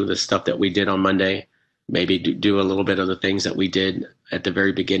review the stuff that we did on Monday, maybe do a little bit of the things that we did at the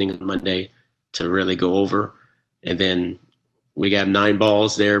very beginning of Monday to really go over. And then we got 9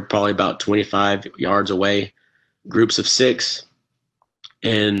 balls there, probably about 25 yards away, groups of 6.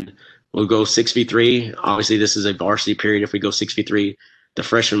 And we'll go 6v3. Obviously, this is a varsity period. If we go 6v3, the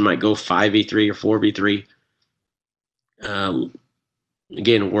freshman might go 5v3 or 4v3.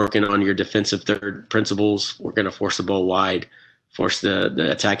 Again, working on your defensive third principles. We're going to force the ball wide, force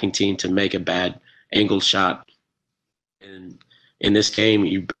the attacking team to make a bad angled shot. And in this game,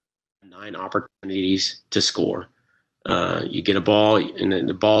 you have 9 opportunities to score. You get a ball, and then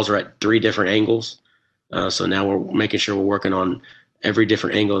the balls are at 3 different angles. So now we're making sure we're working on every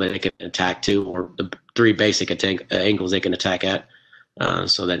different angle that they can attack to, or the 3 basic angles they can attack at,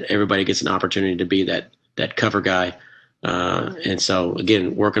 so that everybody gets an opportunity to be that cover guy. And so,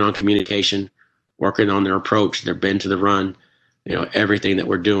 again, working on communication, working on their approach, their bend to the run, everything that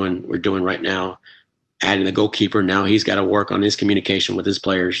we're doing right now. Adding the goalkeeper, now he's got to work on his communication with his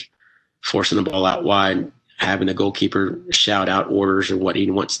players, forcing the ball out wide, having the goalkeeper shout out orders or what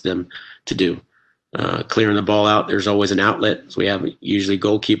he wants them to do. Clearing the ball out, there's always an outlet. So we have usually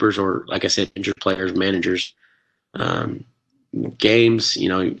goalkeepers or, like I said, injured players, managers. Games,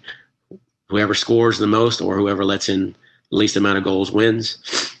 whoever scores the most or whoever lets in the least amount of goals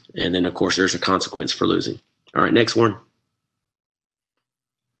wins. And then, of course, there's a consequence for losing. All right, next one.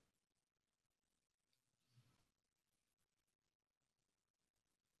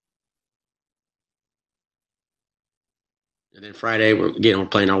 And then Friday, we're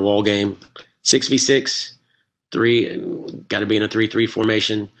playing our wall game, 6v6, 3. Got to be in a 3-3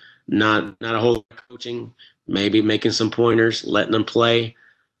 formation. Not a whole lot of coaching. Maybe making some pointers, letting them play,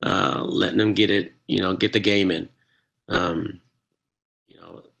 letting them get it, get the game in.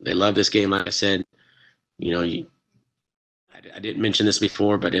 They love this game. Like I said, I didn't mention this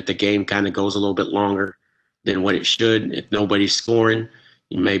before, but if the game kind of goes a little bit longer than what it should, if nobody's scoring,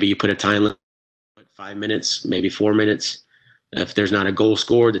 maybe you put a time limit, 5 minutes, maybe 4 minutes. If there's not a goal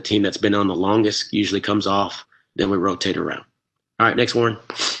scored, the team that's been on the longest usually comes off. Then we rotate around. All right, next one.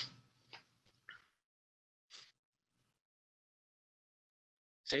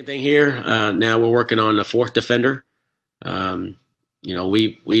 Same thing here. Now we're working on the 4th defender.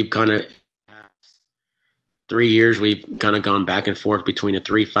 We've kind of 3 years we've kind of gone back and forth between a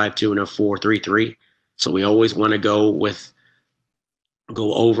 3-5-2 and a 4-3-3. So we always want to go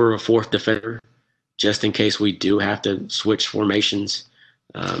over a 4th defender, just in case we do have to switch formations.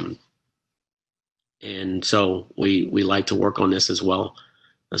 And so we like to work on this as well.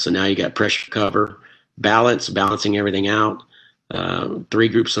 So now you got pressure cover, balancing everything out. 3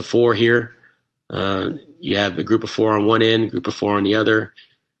 groups of 4 here. You have a group of 4 on one end, group of 4 on the other.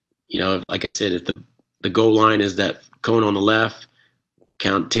 Like I said, if the goal line is that cone on the left,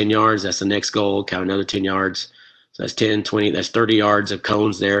 count 10 yards, that's the next goal, count another 10 yards. So that's 10, 20, that's 30 yards of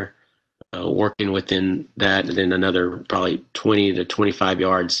cones there, working within that, and then another probably 20 to 25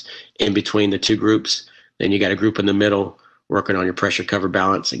 yards in between the 2 groups. Then you got a group in the middle working on your pressure cover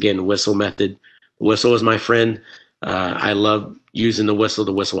balance. Again, the whistle method. The whistle is my friend. I love using the whistle.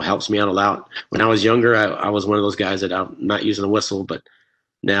 The whistle helps me out a lot. When I was younger, I was one of those guys that I'm not using the whistle, but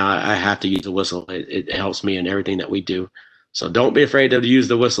now I have to use the whistle. It helps me in everything that we do. So don't be afraid to use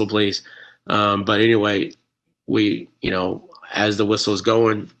the whistle, please. But anyway, as the whistle is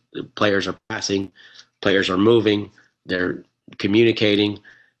going, the players are passing, players are moving, they're communicating,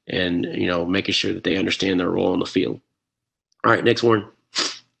 and making sure that they understand their role on the field. All right, next one.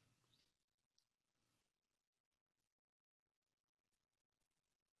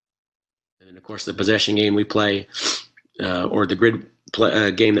 And of course, the possession game we play, or the grid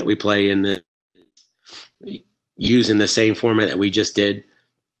game that we play using the same format that we just did.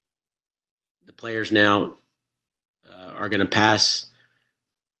 The players now are going to pass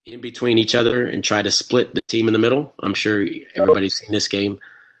in between each other and try to split the team in the middle. I'm sure everybody's seen this game.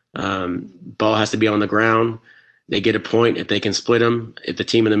 Ball has to be on the ground. They get a point if they can split them. If the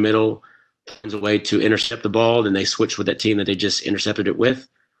team in the middle finds a way to intercept the ball, then they switch with that team that they just intercepted it with.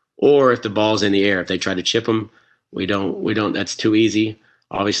 or if the ball's in the air. If they try to chip them, we don't. That's too easy,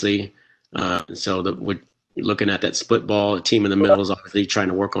 obviously. So we're looking at that split ball. A team in the middle is obviously trying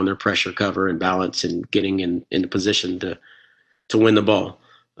to work on their pressure cover and balance and getting in the position to win the ball.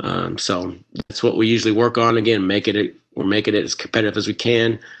 So that's what we usually work on. Again, we're making it as competitive as we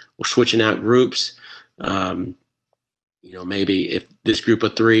can. We're switching out groups. Maybe if this group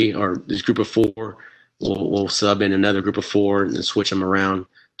of 3 or this group of 4, we'll sub in another group of 4 and then switch them around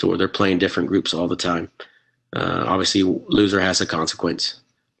to where they're playing different groups all the time. Obviously, loser has a consequence.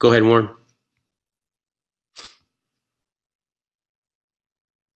 Go ahead, Warren.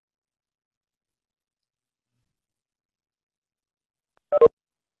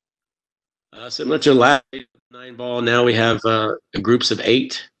 Similar to last 9 ball, now we have groups of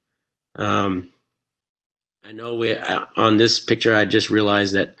 8. I know on this picture, I just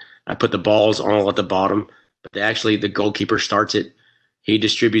realized that I put the balls all at the bottom, but the goalkeeper starts it. He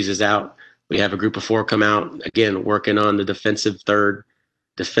distributes us out. We have a group of 4 come out, again, working on the defensive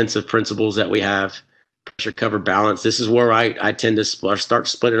principles that we have, pressure cover balance. This is where I tend to start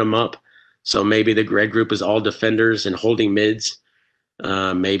splitting them up. So maybe the red group is all defenders and holding mids,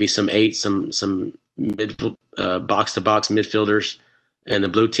 maybe some 8, some mid box-to-box midfielders, and the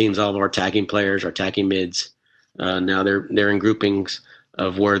blue team's all of our attacking players, our attacking mids. Now they're in groupings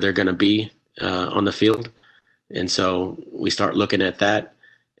of where they're going to be on the field. And so we start looking at that.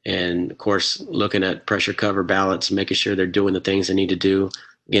 And, of course, looking at pressure cover balance, making sure they're doing the things they need to do.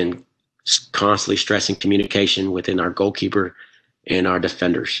 Again, constantly stressing communication within our goalkeeper and our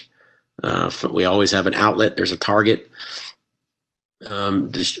defenders. We always have an outlet. There's a target.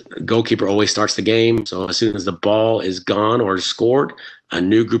 The goalkeeper always starts the game. So as soon as the ball is gone or scored, a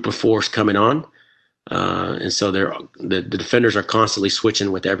new group of 4 is coming on. And so the defenders are constantly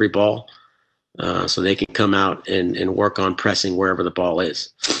switching with every ball, so they can come out and work on pressing wherever the ball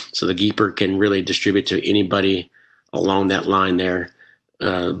is. So the keeper can really distribute to anybody along that line there.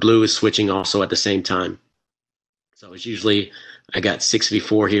 Blue is switching also at the same time. So it's usually, I got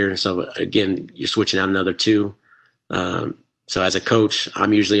 6v4 here. So again, you're switching out another 2. So as a coach,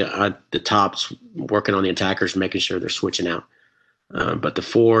 I'm usually at the tops working on the attackers, making sure they're switching out. But the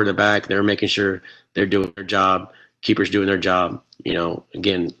 4 in the back, they're making sure they're doing their job. Keeper's doing their job.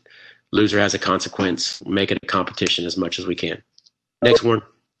 Again, loser has a consequence. Make it a competition as much as we can. Next one.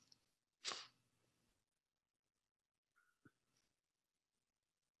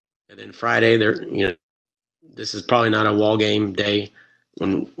 And then Friday, this is probably not a wall game day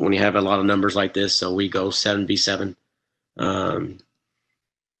when you have a lot of numbers like this. So we go 7v7.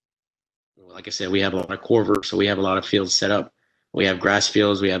 Like I said, we have a lot of corver, so we have a lot of fields set up. We have grass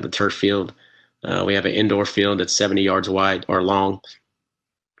fields. We have the turf field. We have an indoor field that's 70 yards wide or long.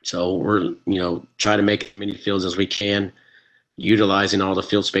 So we're, try to make as many fields as we can, utilizing all the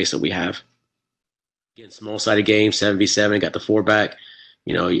field space that we have. Again, small-sided game, 7v7, got the 4 back.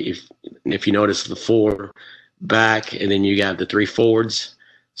 If you notice the 4 back, and then you got the 3 forwards,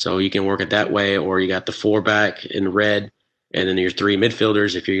 so you can work it that way, or you got the 4 back in red, and then your 3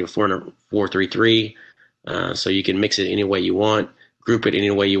 midfielders if you're 4-3-3. So you can mix it any way you want, group it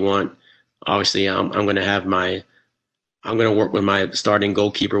any way you want. Obviously, I'm going to work with my starting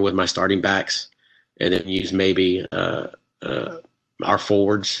goalkeeper with my starting backs, and then use maybe our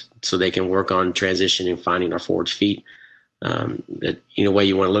forwards so they can work on transition and finding our forwards' feet. Any way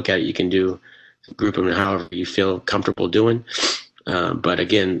you want to look at it, you can group them however you feel comfortable doing. But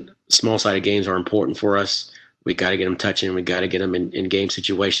again, small-sided games are important for us. We got to get them touching. We got to get them in game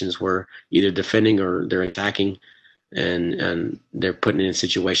situations where either defending or they're attacking, and they're putting it in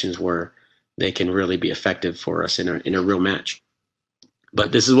situations where they can really be effective for us in a real match.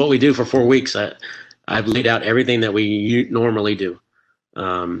 But this is what we do for 4 weeks. I've laid out everything that we normally do.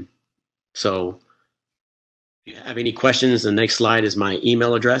 So if you have any questions, the next slide is my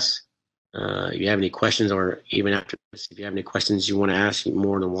email address. If you have any questions, or even after this, if you have any questions you want to ask, you're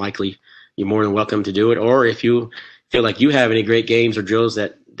more than welcome to do it. Or if you feel like you have any great games or drills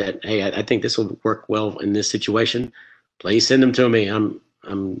that hey, I think this will work well in this situation, please send them to me. I'm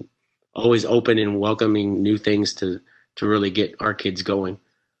always open and welcoming new things to really get our kids going.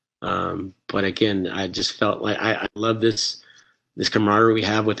 But again, I just felt like I love this camaraderie we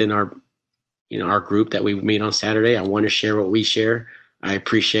have within our group that we meet on Saturday. I want to share what we share. I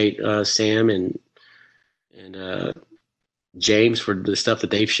appreciate Sam and James for the stuff that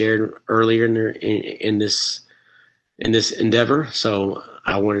they've shared earlier in this endeavor. So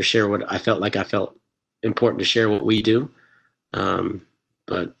I want to share what I felt important to share what we do.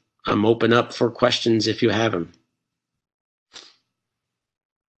 But I'm open up for questions if you have them.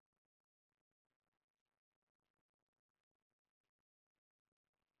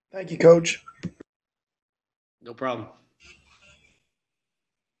 Thank you, Coach. No problem.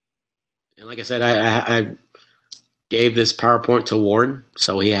 And like I said, I gave this PowerPoint to Warren,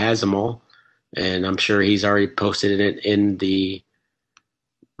 so he has them all. And I'm sure he's already posted it in the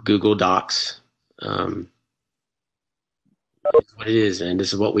Google Docs. It's what it is, and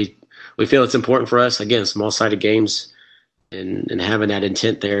this is what we feel it's important for us. Again, small-sided games and having that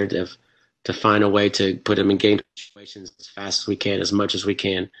intent there to find a way to put them in game situations as fast as we can, as much as we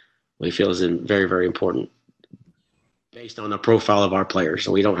can, we feel is very, very important based on the profile of our players.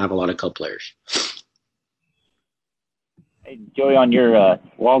 So we don't have a lot of club players. Hey, Joey, on your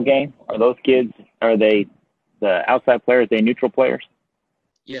wall game, are those kids, are they the outside players, are they neutral players?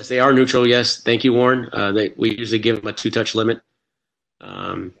 Yes, they are neutral. Yes. Thank you, Warren. We usually give them a 2-touch limit.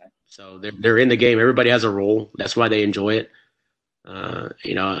 So they're in the game. Everybody has a role. That's why they enjoy it.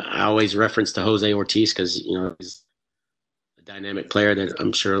 I always reference to Jose Ortiz because, he's a dynamic player that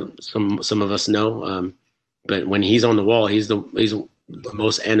I'm sure some of us know. But when he's on the wall, he's the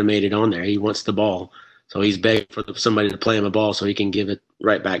most animated on there. He wants the ball. So he's begging for somebody to play him a ball so he can give it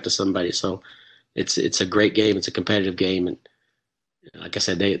right back to somebody. So it's a great game. It's a competitive game. And like I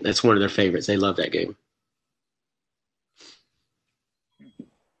said, that's one of their favorites. They love that game.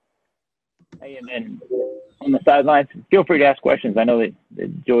 Hey, and then on the sidelines, feel free to ask questions. I know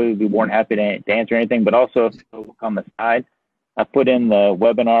that Joey would be more than happy to answer anything, but also on the side, I put in the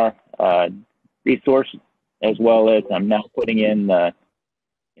webinar resource, as well as I'm now putting in the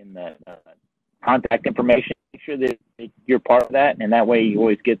contact information. Make sure that you're part of that, and that way you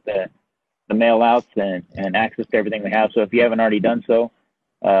always get the mail outs and access to everything we have. So if you haven't already done so,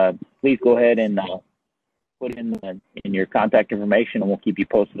 please go ahead and put in your contact information, and we'll keep you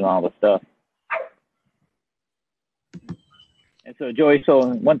posted on all the stuff. And so, Joey,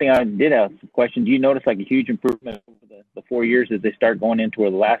 one thing I did ask a question, do you notice like a huge improvement over the 4 years as they start going into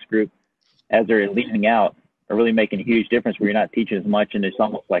the last group, as they're leaving out, are really making a huge difference where you're not teaching as much, and it's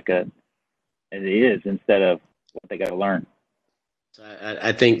almost like it is instead of what they got to learn?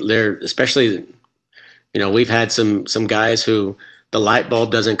 I think they're, especially, we've had some guys who the light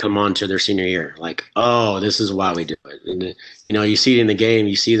bulb doesn't come on to their senior year. Like, oh, this is why we do it. And, you see it in the game,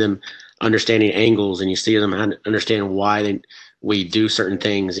 you see them understanding angles, and you see them understanding why we do certain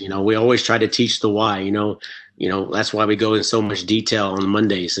things. We always try to teach the why, that's why we go in so much detail on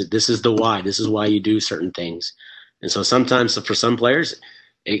Mondays. This is the why. This is why you do certain things. And so sometimes for some players,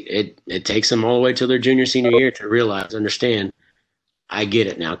 it takes them all the way to their junior, senior year to realize, understand, I get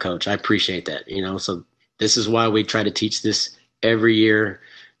it now, Coach. I appreciate that. So this is why we try to teach this every year.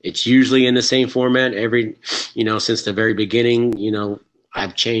 It's usually in the same format since the very beginning.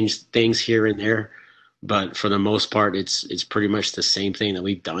 I've changed things here and there, but for the most part, it's pretty much the same thing that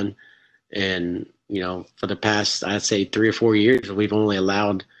we've done. And, for the past, I'd say 3 or 4 years, we've only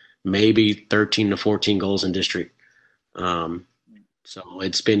allowed maybe 13 to 14 goals in district. So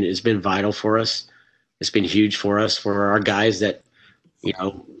it's been vital for us. It's been huge for us, for our guys that,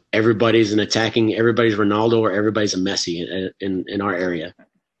 everybody's everybody's Ronaldo or everybody's a Messi in our area.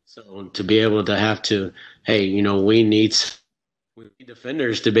 So to be able to have to, hey, we need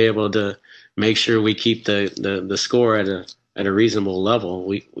defenders to be able to make sure we keep the score at a reasonable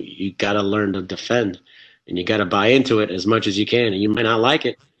level. You got to learn to defend, and you got to buy into it as much as you can. And you might not like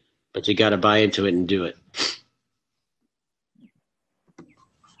it, but you got to buy into it and do it.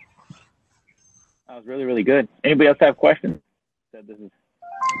 That was really, really good. Anybody else have questions?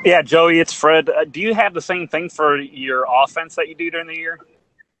 Yeah, Joey, it's Fred. Do you have the same thing for your offense that you do during the year?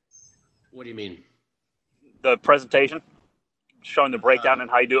 What do you mean? The presentation, showing the breakdown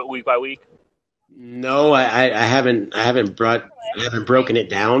and how you do it week by week. No, I haven't broken it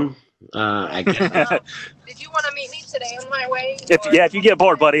down. Did you want to meet me today on my way? If you get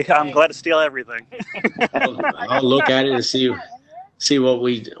bored, buddy, I'm glad to steal everything. I'll look at it and see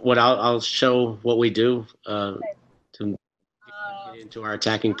what I'll show what we do to get into our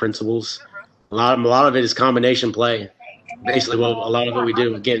attacking principles. A lot of it is combination play. Basically, a lot of what we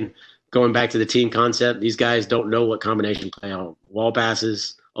do, again, going back to the team concept, these guys don't know what combination play are. Wall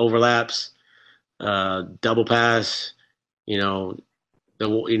passes, overlaps, double pass, they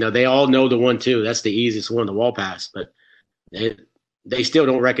all know the 1-2. That's the easiest one, the wall pass, but they still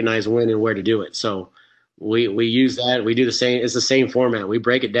don't recognize when and where to do it. So we use that. We do the same. It's the same format. We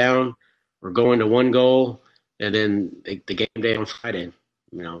break it down. We're going to one goal, and then the game day on Friday.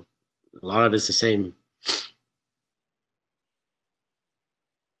 A lot of it's the same.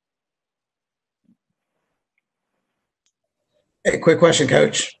 Hey, quick question,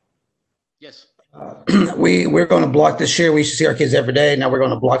 Coach. Yes. We're going to block this year. We used to see our kids every day. Now we're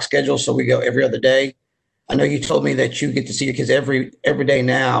going to block schedule, so we go every other day. I know you told me that you get to see your kids every day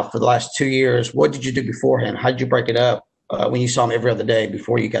now for the last 2 years. What did you do beforehand? How did you break it up when you saw them every other day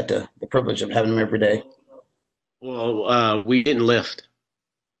before you got the privilege of having them every day? Well, we didn't lift.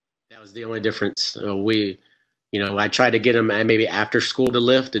 That was the only difference. I tried to get them maybe after school to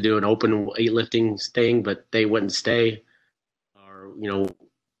lift, to do an open weightlifting thing, but they wouldn't stay. Or,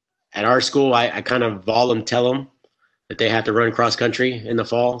 at our school, I kind of tell them that they have to run cross country in the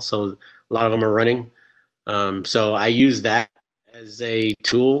fall. So a lot of them are running. So I use that as a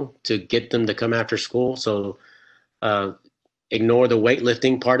tool to get them to come after school. So ignore the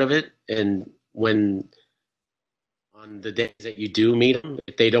weightlifting part of it. And when on the days that you do meet them,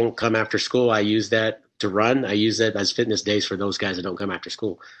 if they don't come after school, I use that to run. I use that as fitness days for those guys that don't come after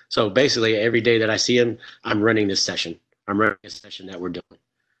school. So basically every day that I see them, I'm running this session. I'm running a session that we're doing.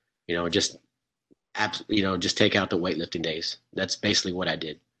 Just take out the weightlifting days. That's basically what I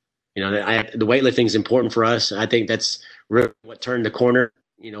did. The weightlifting is important for us. I think that's really what turned the corner.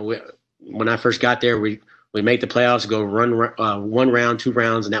 When I first got there, we made the playoffs, go run 1 round, 2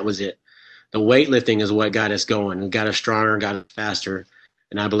 rounds, and that was it. The weightlifting is what got us going, got us stronger, got us faster,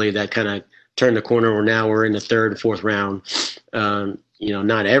 and I believe that kind of turned the corner. Where now we're in the 3rd and 4th round.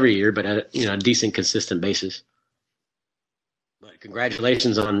 Not every year, but at a decent, consistent basis. But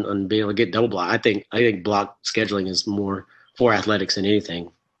congratulations on being able to get double block. I think block scheduling is more for athletics than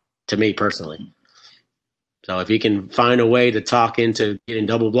anything, to me personally. So if you can find a way to talk into getting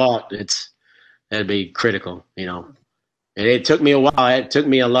double blocked, that'd be critical, And it took me a while. It took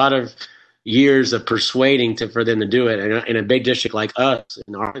me a lot of years of persuading for them to do it. And in a big district like us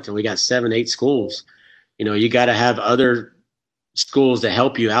in Arlington, we got 7, 8 schools. You got to have other schools to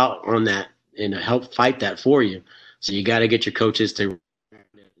help you out on that and help fight that for you. So you got to get your coaches to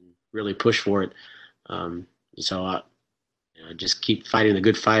really push for it. Just keep fighting the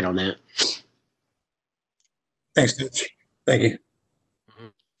good fight on that. Thanks, Coach. Thank you.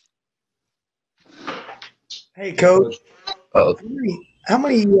 Hey, Coach. How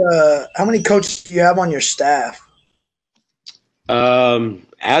many coaches do you have on your staff?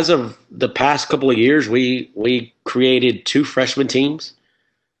 As of the past couple of years, we created 2 freshman teams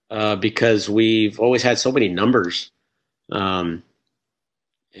because we've always had so many numbers, and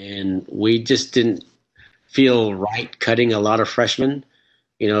we just didn't feel right cutting a lot of freshmen.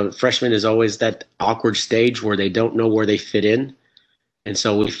 Freshmen is always that awkward stage where they don't know where they fit in, and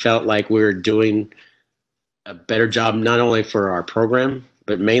so we felt like we were doing a better job not only for our program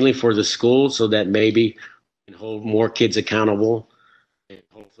but mainly for the school, so that maybe we can hold more kids accountable and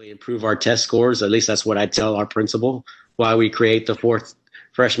hopefully improve our test scores. At least that's what I tell our principal, why we create the 4th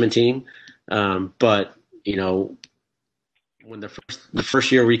freshman team. But when the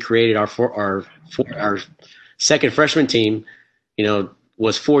first year we created our 2nd freshman team,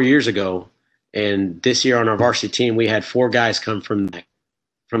 was 4 years ago, and this year on our varsity team we had 4 guys come from that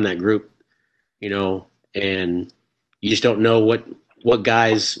group, and you just don't know what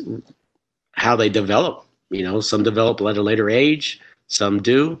guys, how they develop. Some develop at a later age, some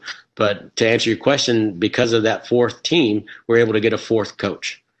do. But to answer your question, because of that 4th team, we're able to get a 4th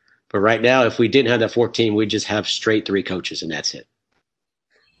coach. But right now, if we didn't have that 4th team, we'd just have straight 3 coaches, and that's it.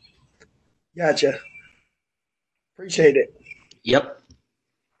 Gotcha. Appreciate it. Yep.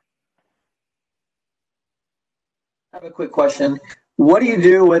 I have a quick question. What do you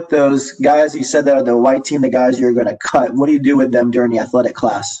do with those guys? You said the white team, the guys you're going to cut. What do you do with them during the athletic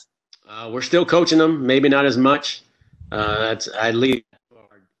class? We're still coaching them, maybe not as much. I leave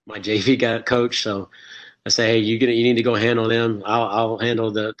my JV coach, so I say, hey, you need to go handle them. I'll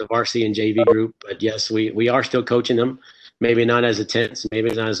handle the varsity and JV group. But yes, we are still coaching them. Maybe not as intense, maybe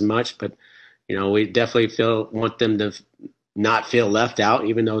not as much, but we definitely want them to not feel left out,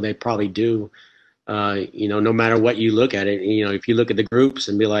 even though they probably do. No matter what you look at it, if you look at the groups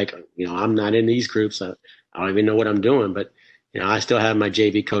and be like, I'm not in these groups, I don't even know what I'm doing, but I still have my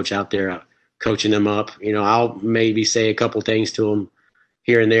JV coach out there coaching them up. I'll maybe say a couple things to them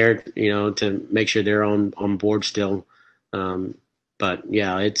here and there, to make sure they're on board still. But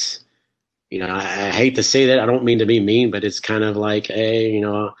yeah, it's, I hate to say that. I don't mean to be mean, but it's kind of like, hey,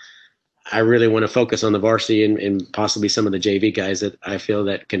 I really want to focus on the varsity and possibly some of the JV guys that I feel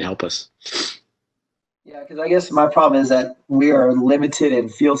that can help us. Yeah, because I guess my problem is that we are limited in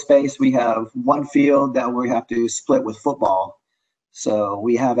field space. We have 1 field that we have to split with football. So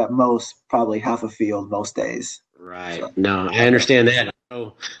we have at most probably half a field most days. Right. So. No, I understand that.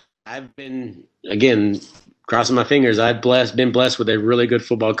 So I've been, again, crossing my fingers, I've been blessed with a really good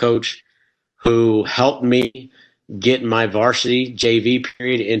football coach who helped me get my varsity JV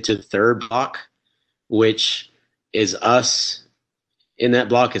period into 3rd block, which is us. In that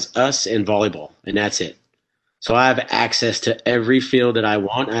block is us and volleyball, and that's it. So I have access to every field that I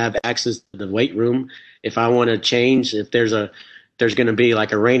want. I have access to the weight room. If I want to change, if there's going to be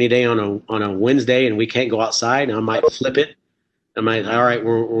like a rainy day on a Wednesday and we can't go outside, I might flip it. I might, all right,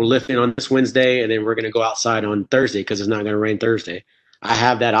 we're lifting on this Wednesday and then we're going to go outside on Thursday because it's not going to rain Thursday. I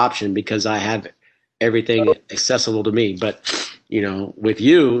have that option because I have everything accessible to me. But, with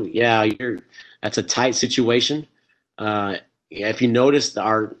you, yeah, that's a tight situation. If you notice,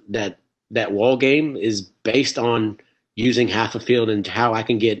 that wall game is based on using half a field and how I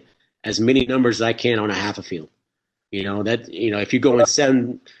can get as many numbers as I can on a half a field. If you go in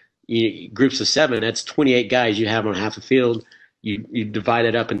 7 groups of 7, that's 28 guys you have on half a field. You divide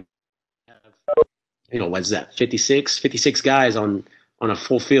it up and what's that? 56 guys on a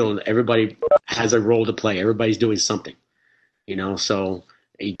full field. Everybody has a role to play. Everybody's doing something. So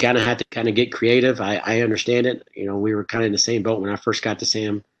you kind of have to kind of get creative. I understand it. We were kind of in the same boat when I first got to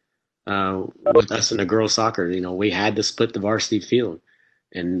Sam. With us in the girls soccer, we had to split the varsity field,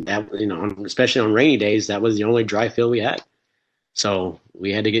 and that, especially on rainy days, that was the only dry field we had. So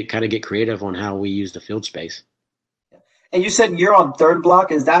we had to get creative on how we use the field space. And you said you're on third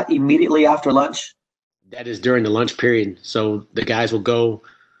block. Is that immediately after lunch? That is during the lunch period. So the guys will go,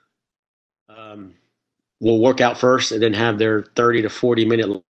 we'll work out first and then have their 30 to 40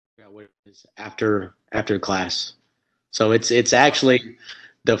 minute after class. So it's actually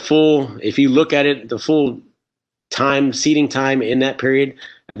the full, if you look at it, the full time, seating time in that period,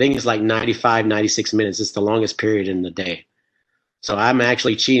 I think it's like 95, 96 minutes. It's the longest period in the day. So I'm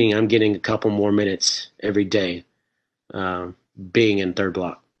actually cheating. I'm getting a couple more minutes every day being in third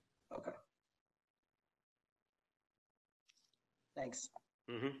block. Okay. Thanks.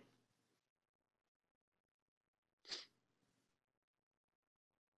 Mm-hmm.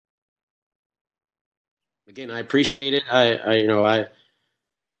 Again, I appreciate it. Like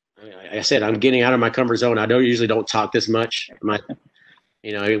I said, I'm getting out of my comfort zone. I usually don't talk this much.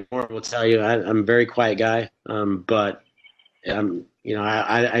 Warren will tell you I'm a very quiet guy. But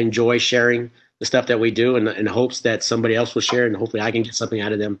I enjoy sharing the stuff that we do in hopes that somebody else will share and hopefully I can get something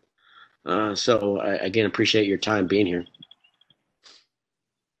out of them. So I, again, appreciate your time being here.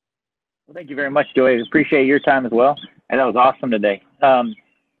 Well, thank you very much, Joey. Appreciate your time as well. And that was awesome today.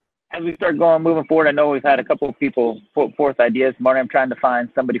 As we start moving forward, I know we've had a couple of people put forth ideas. Marty, I'm trying to find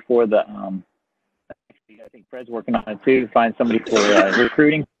somebody for the, I think Fred's working on it too, find somebody for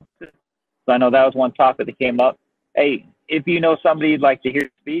recruiting. So I know that was one topic that came up. Hey, if you know somebody you'd like to hear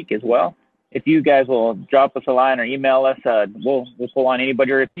speak as well, if you guys will drop us a line or email us, we'll pull on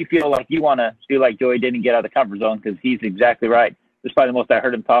anybody. Or if you feel like you want to do like Joey did and get out of the comfort zone, because he's exactly right. This is probably the most I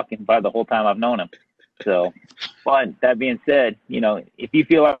heard him talking by the whole time I've known him. So, but that being said, if you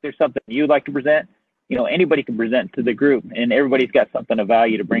feel like there's something you'd like to present, anybody can present to the group, and everybody's got something of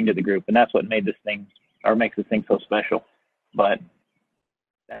value to bring to the group, and that's what makes this thing so special. But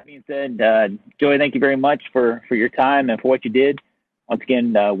that being said, Joey, thank you very much for your time and for what you did. Once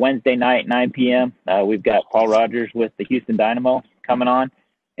again, Wednesday night, 9 p.m., we've got Paul Rogers with the Houston Dynamo coming on,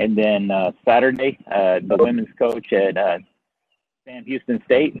 and then Saturday, the women's coach at Sam Houston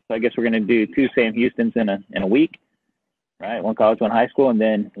State. So I guess we're going to do 2 Sam Houstons in a week, right? One college, one high school, and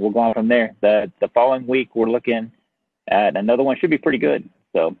then we'll go on from there. The following week, we're looking at another one. Should be pretty good.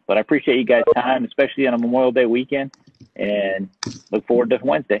 So, but I appreciate you guys' time, especially on a Memorial Day weekend, and look forward to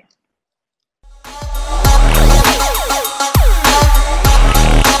Wednesday.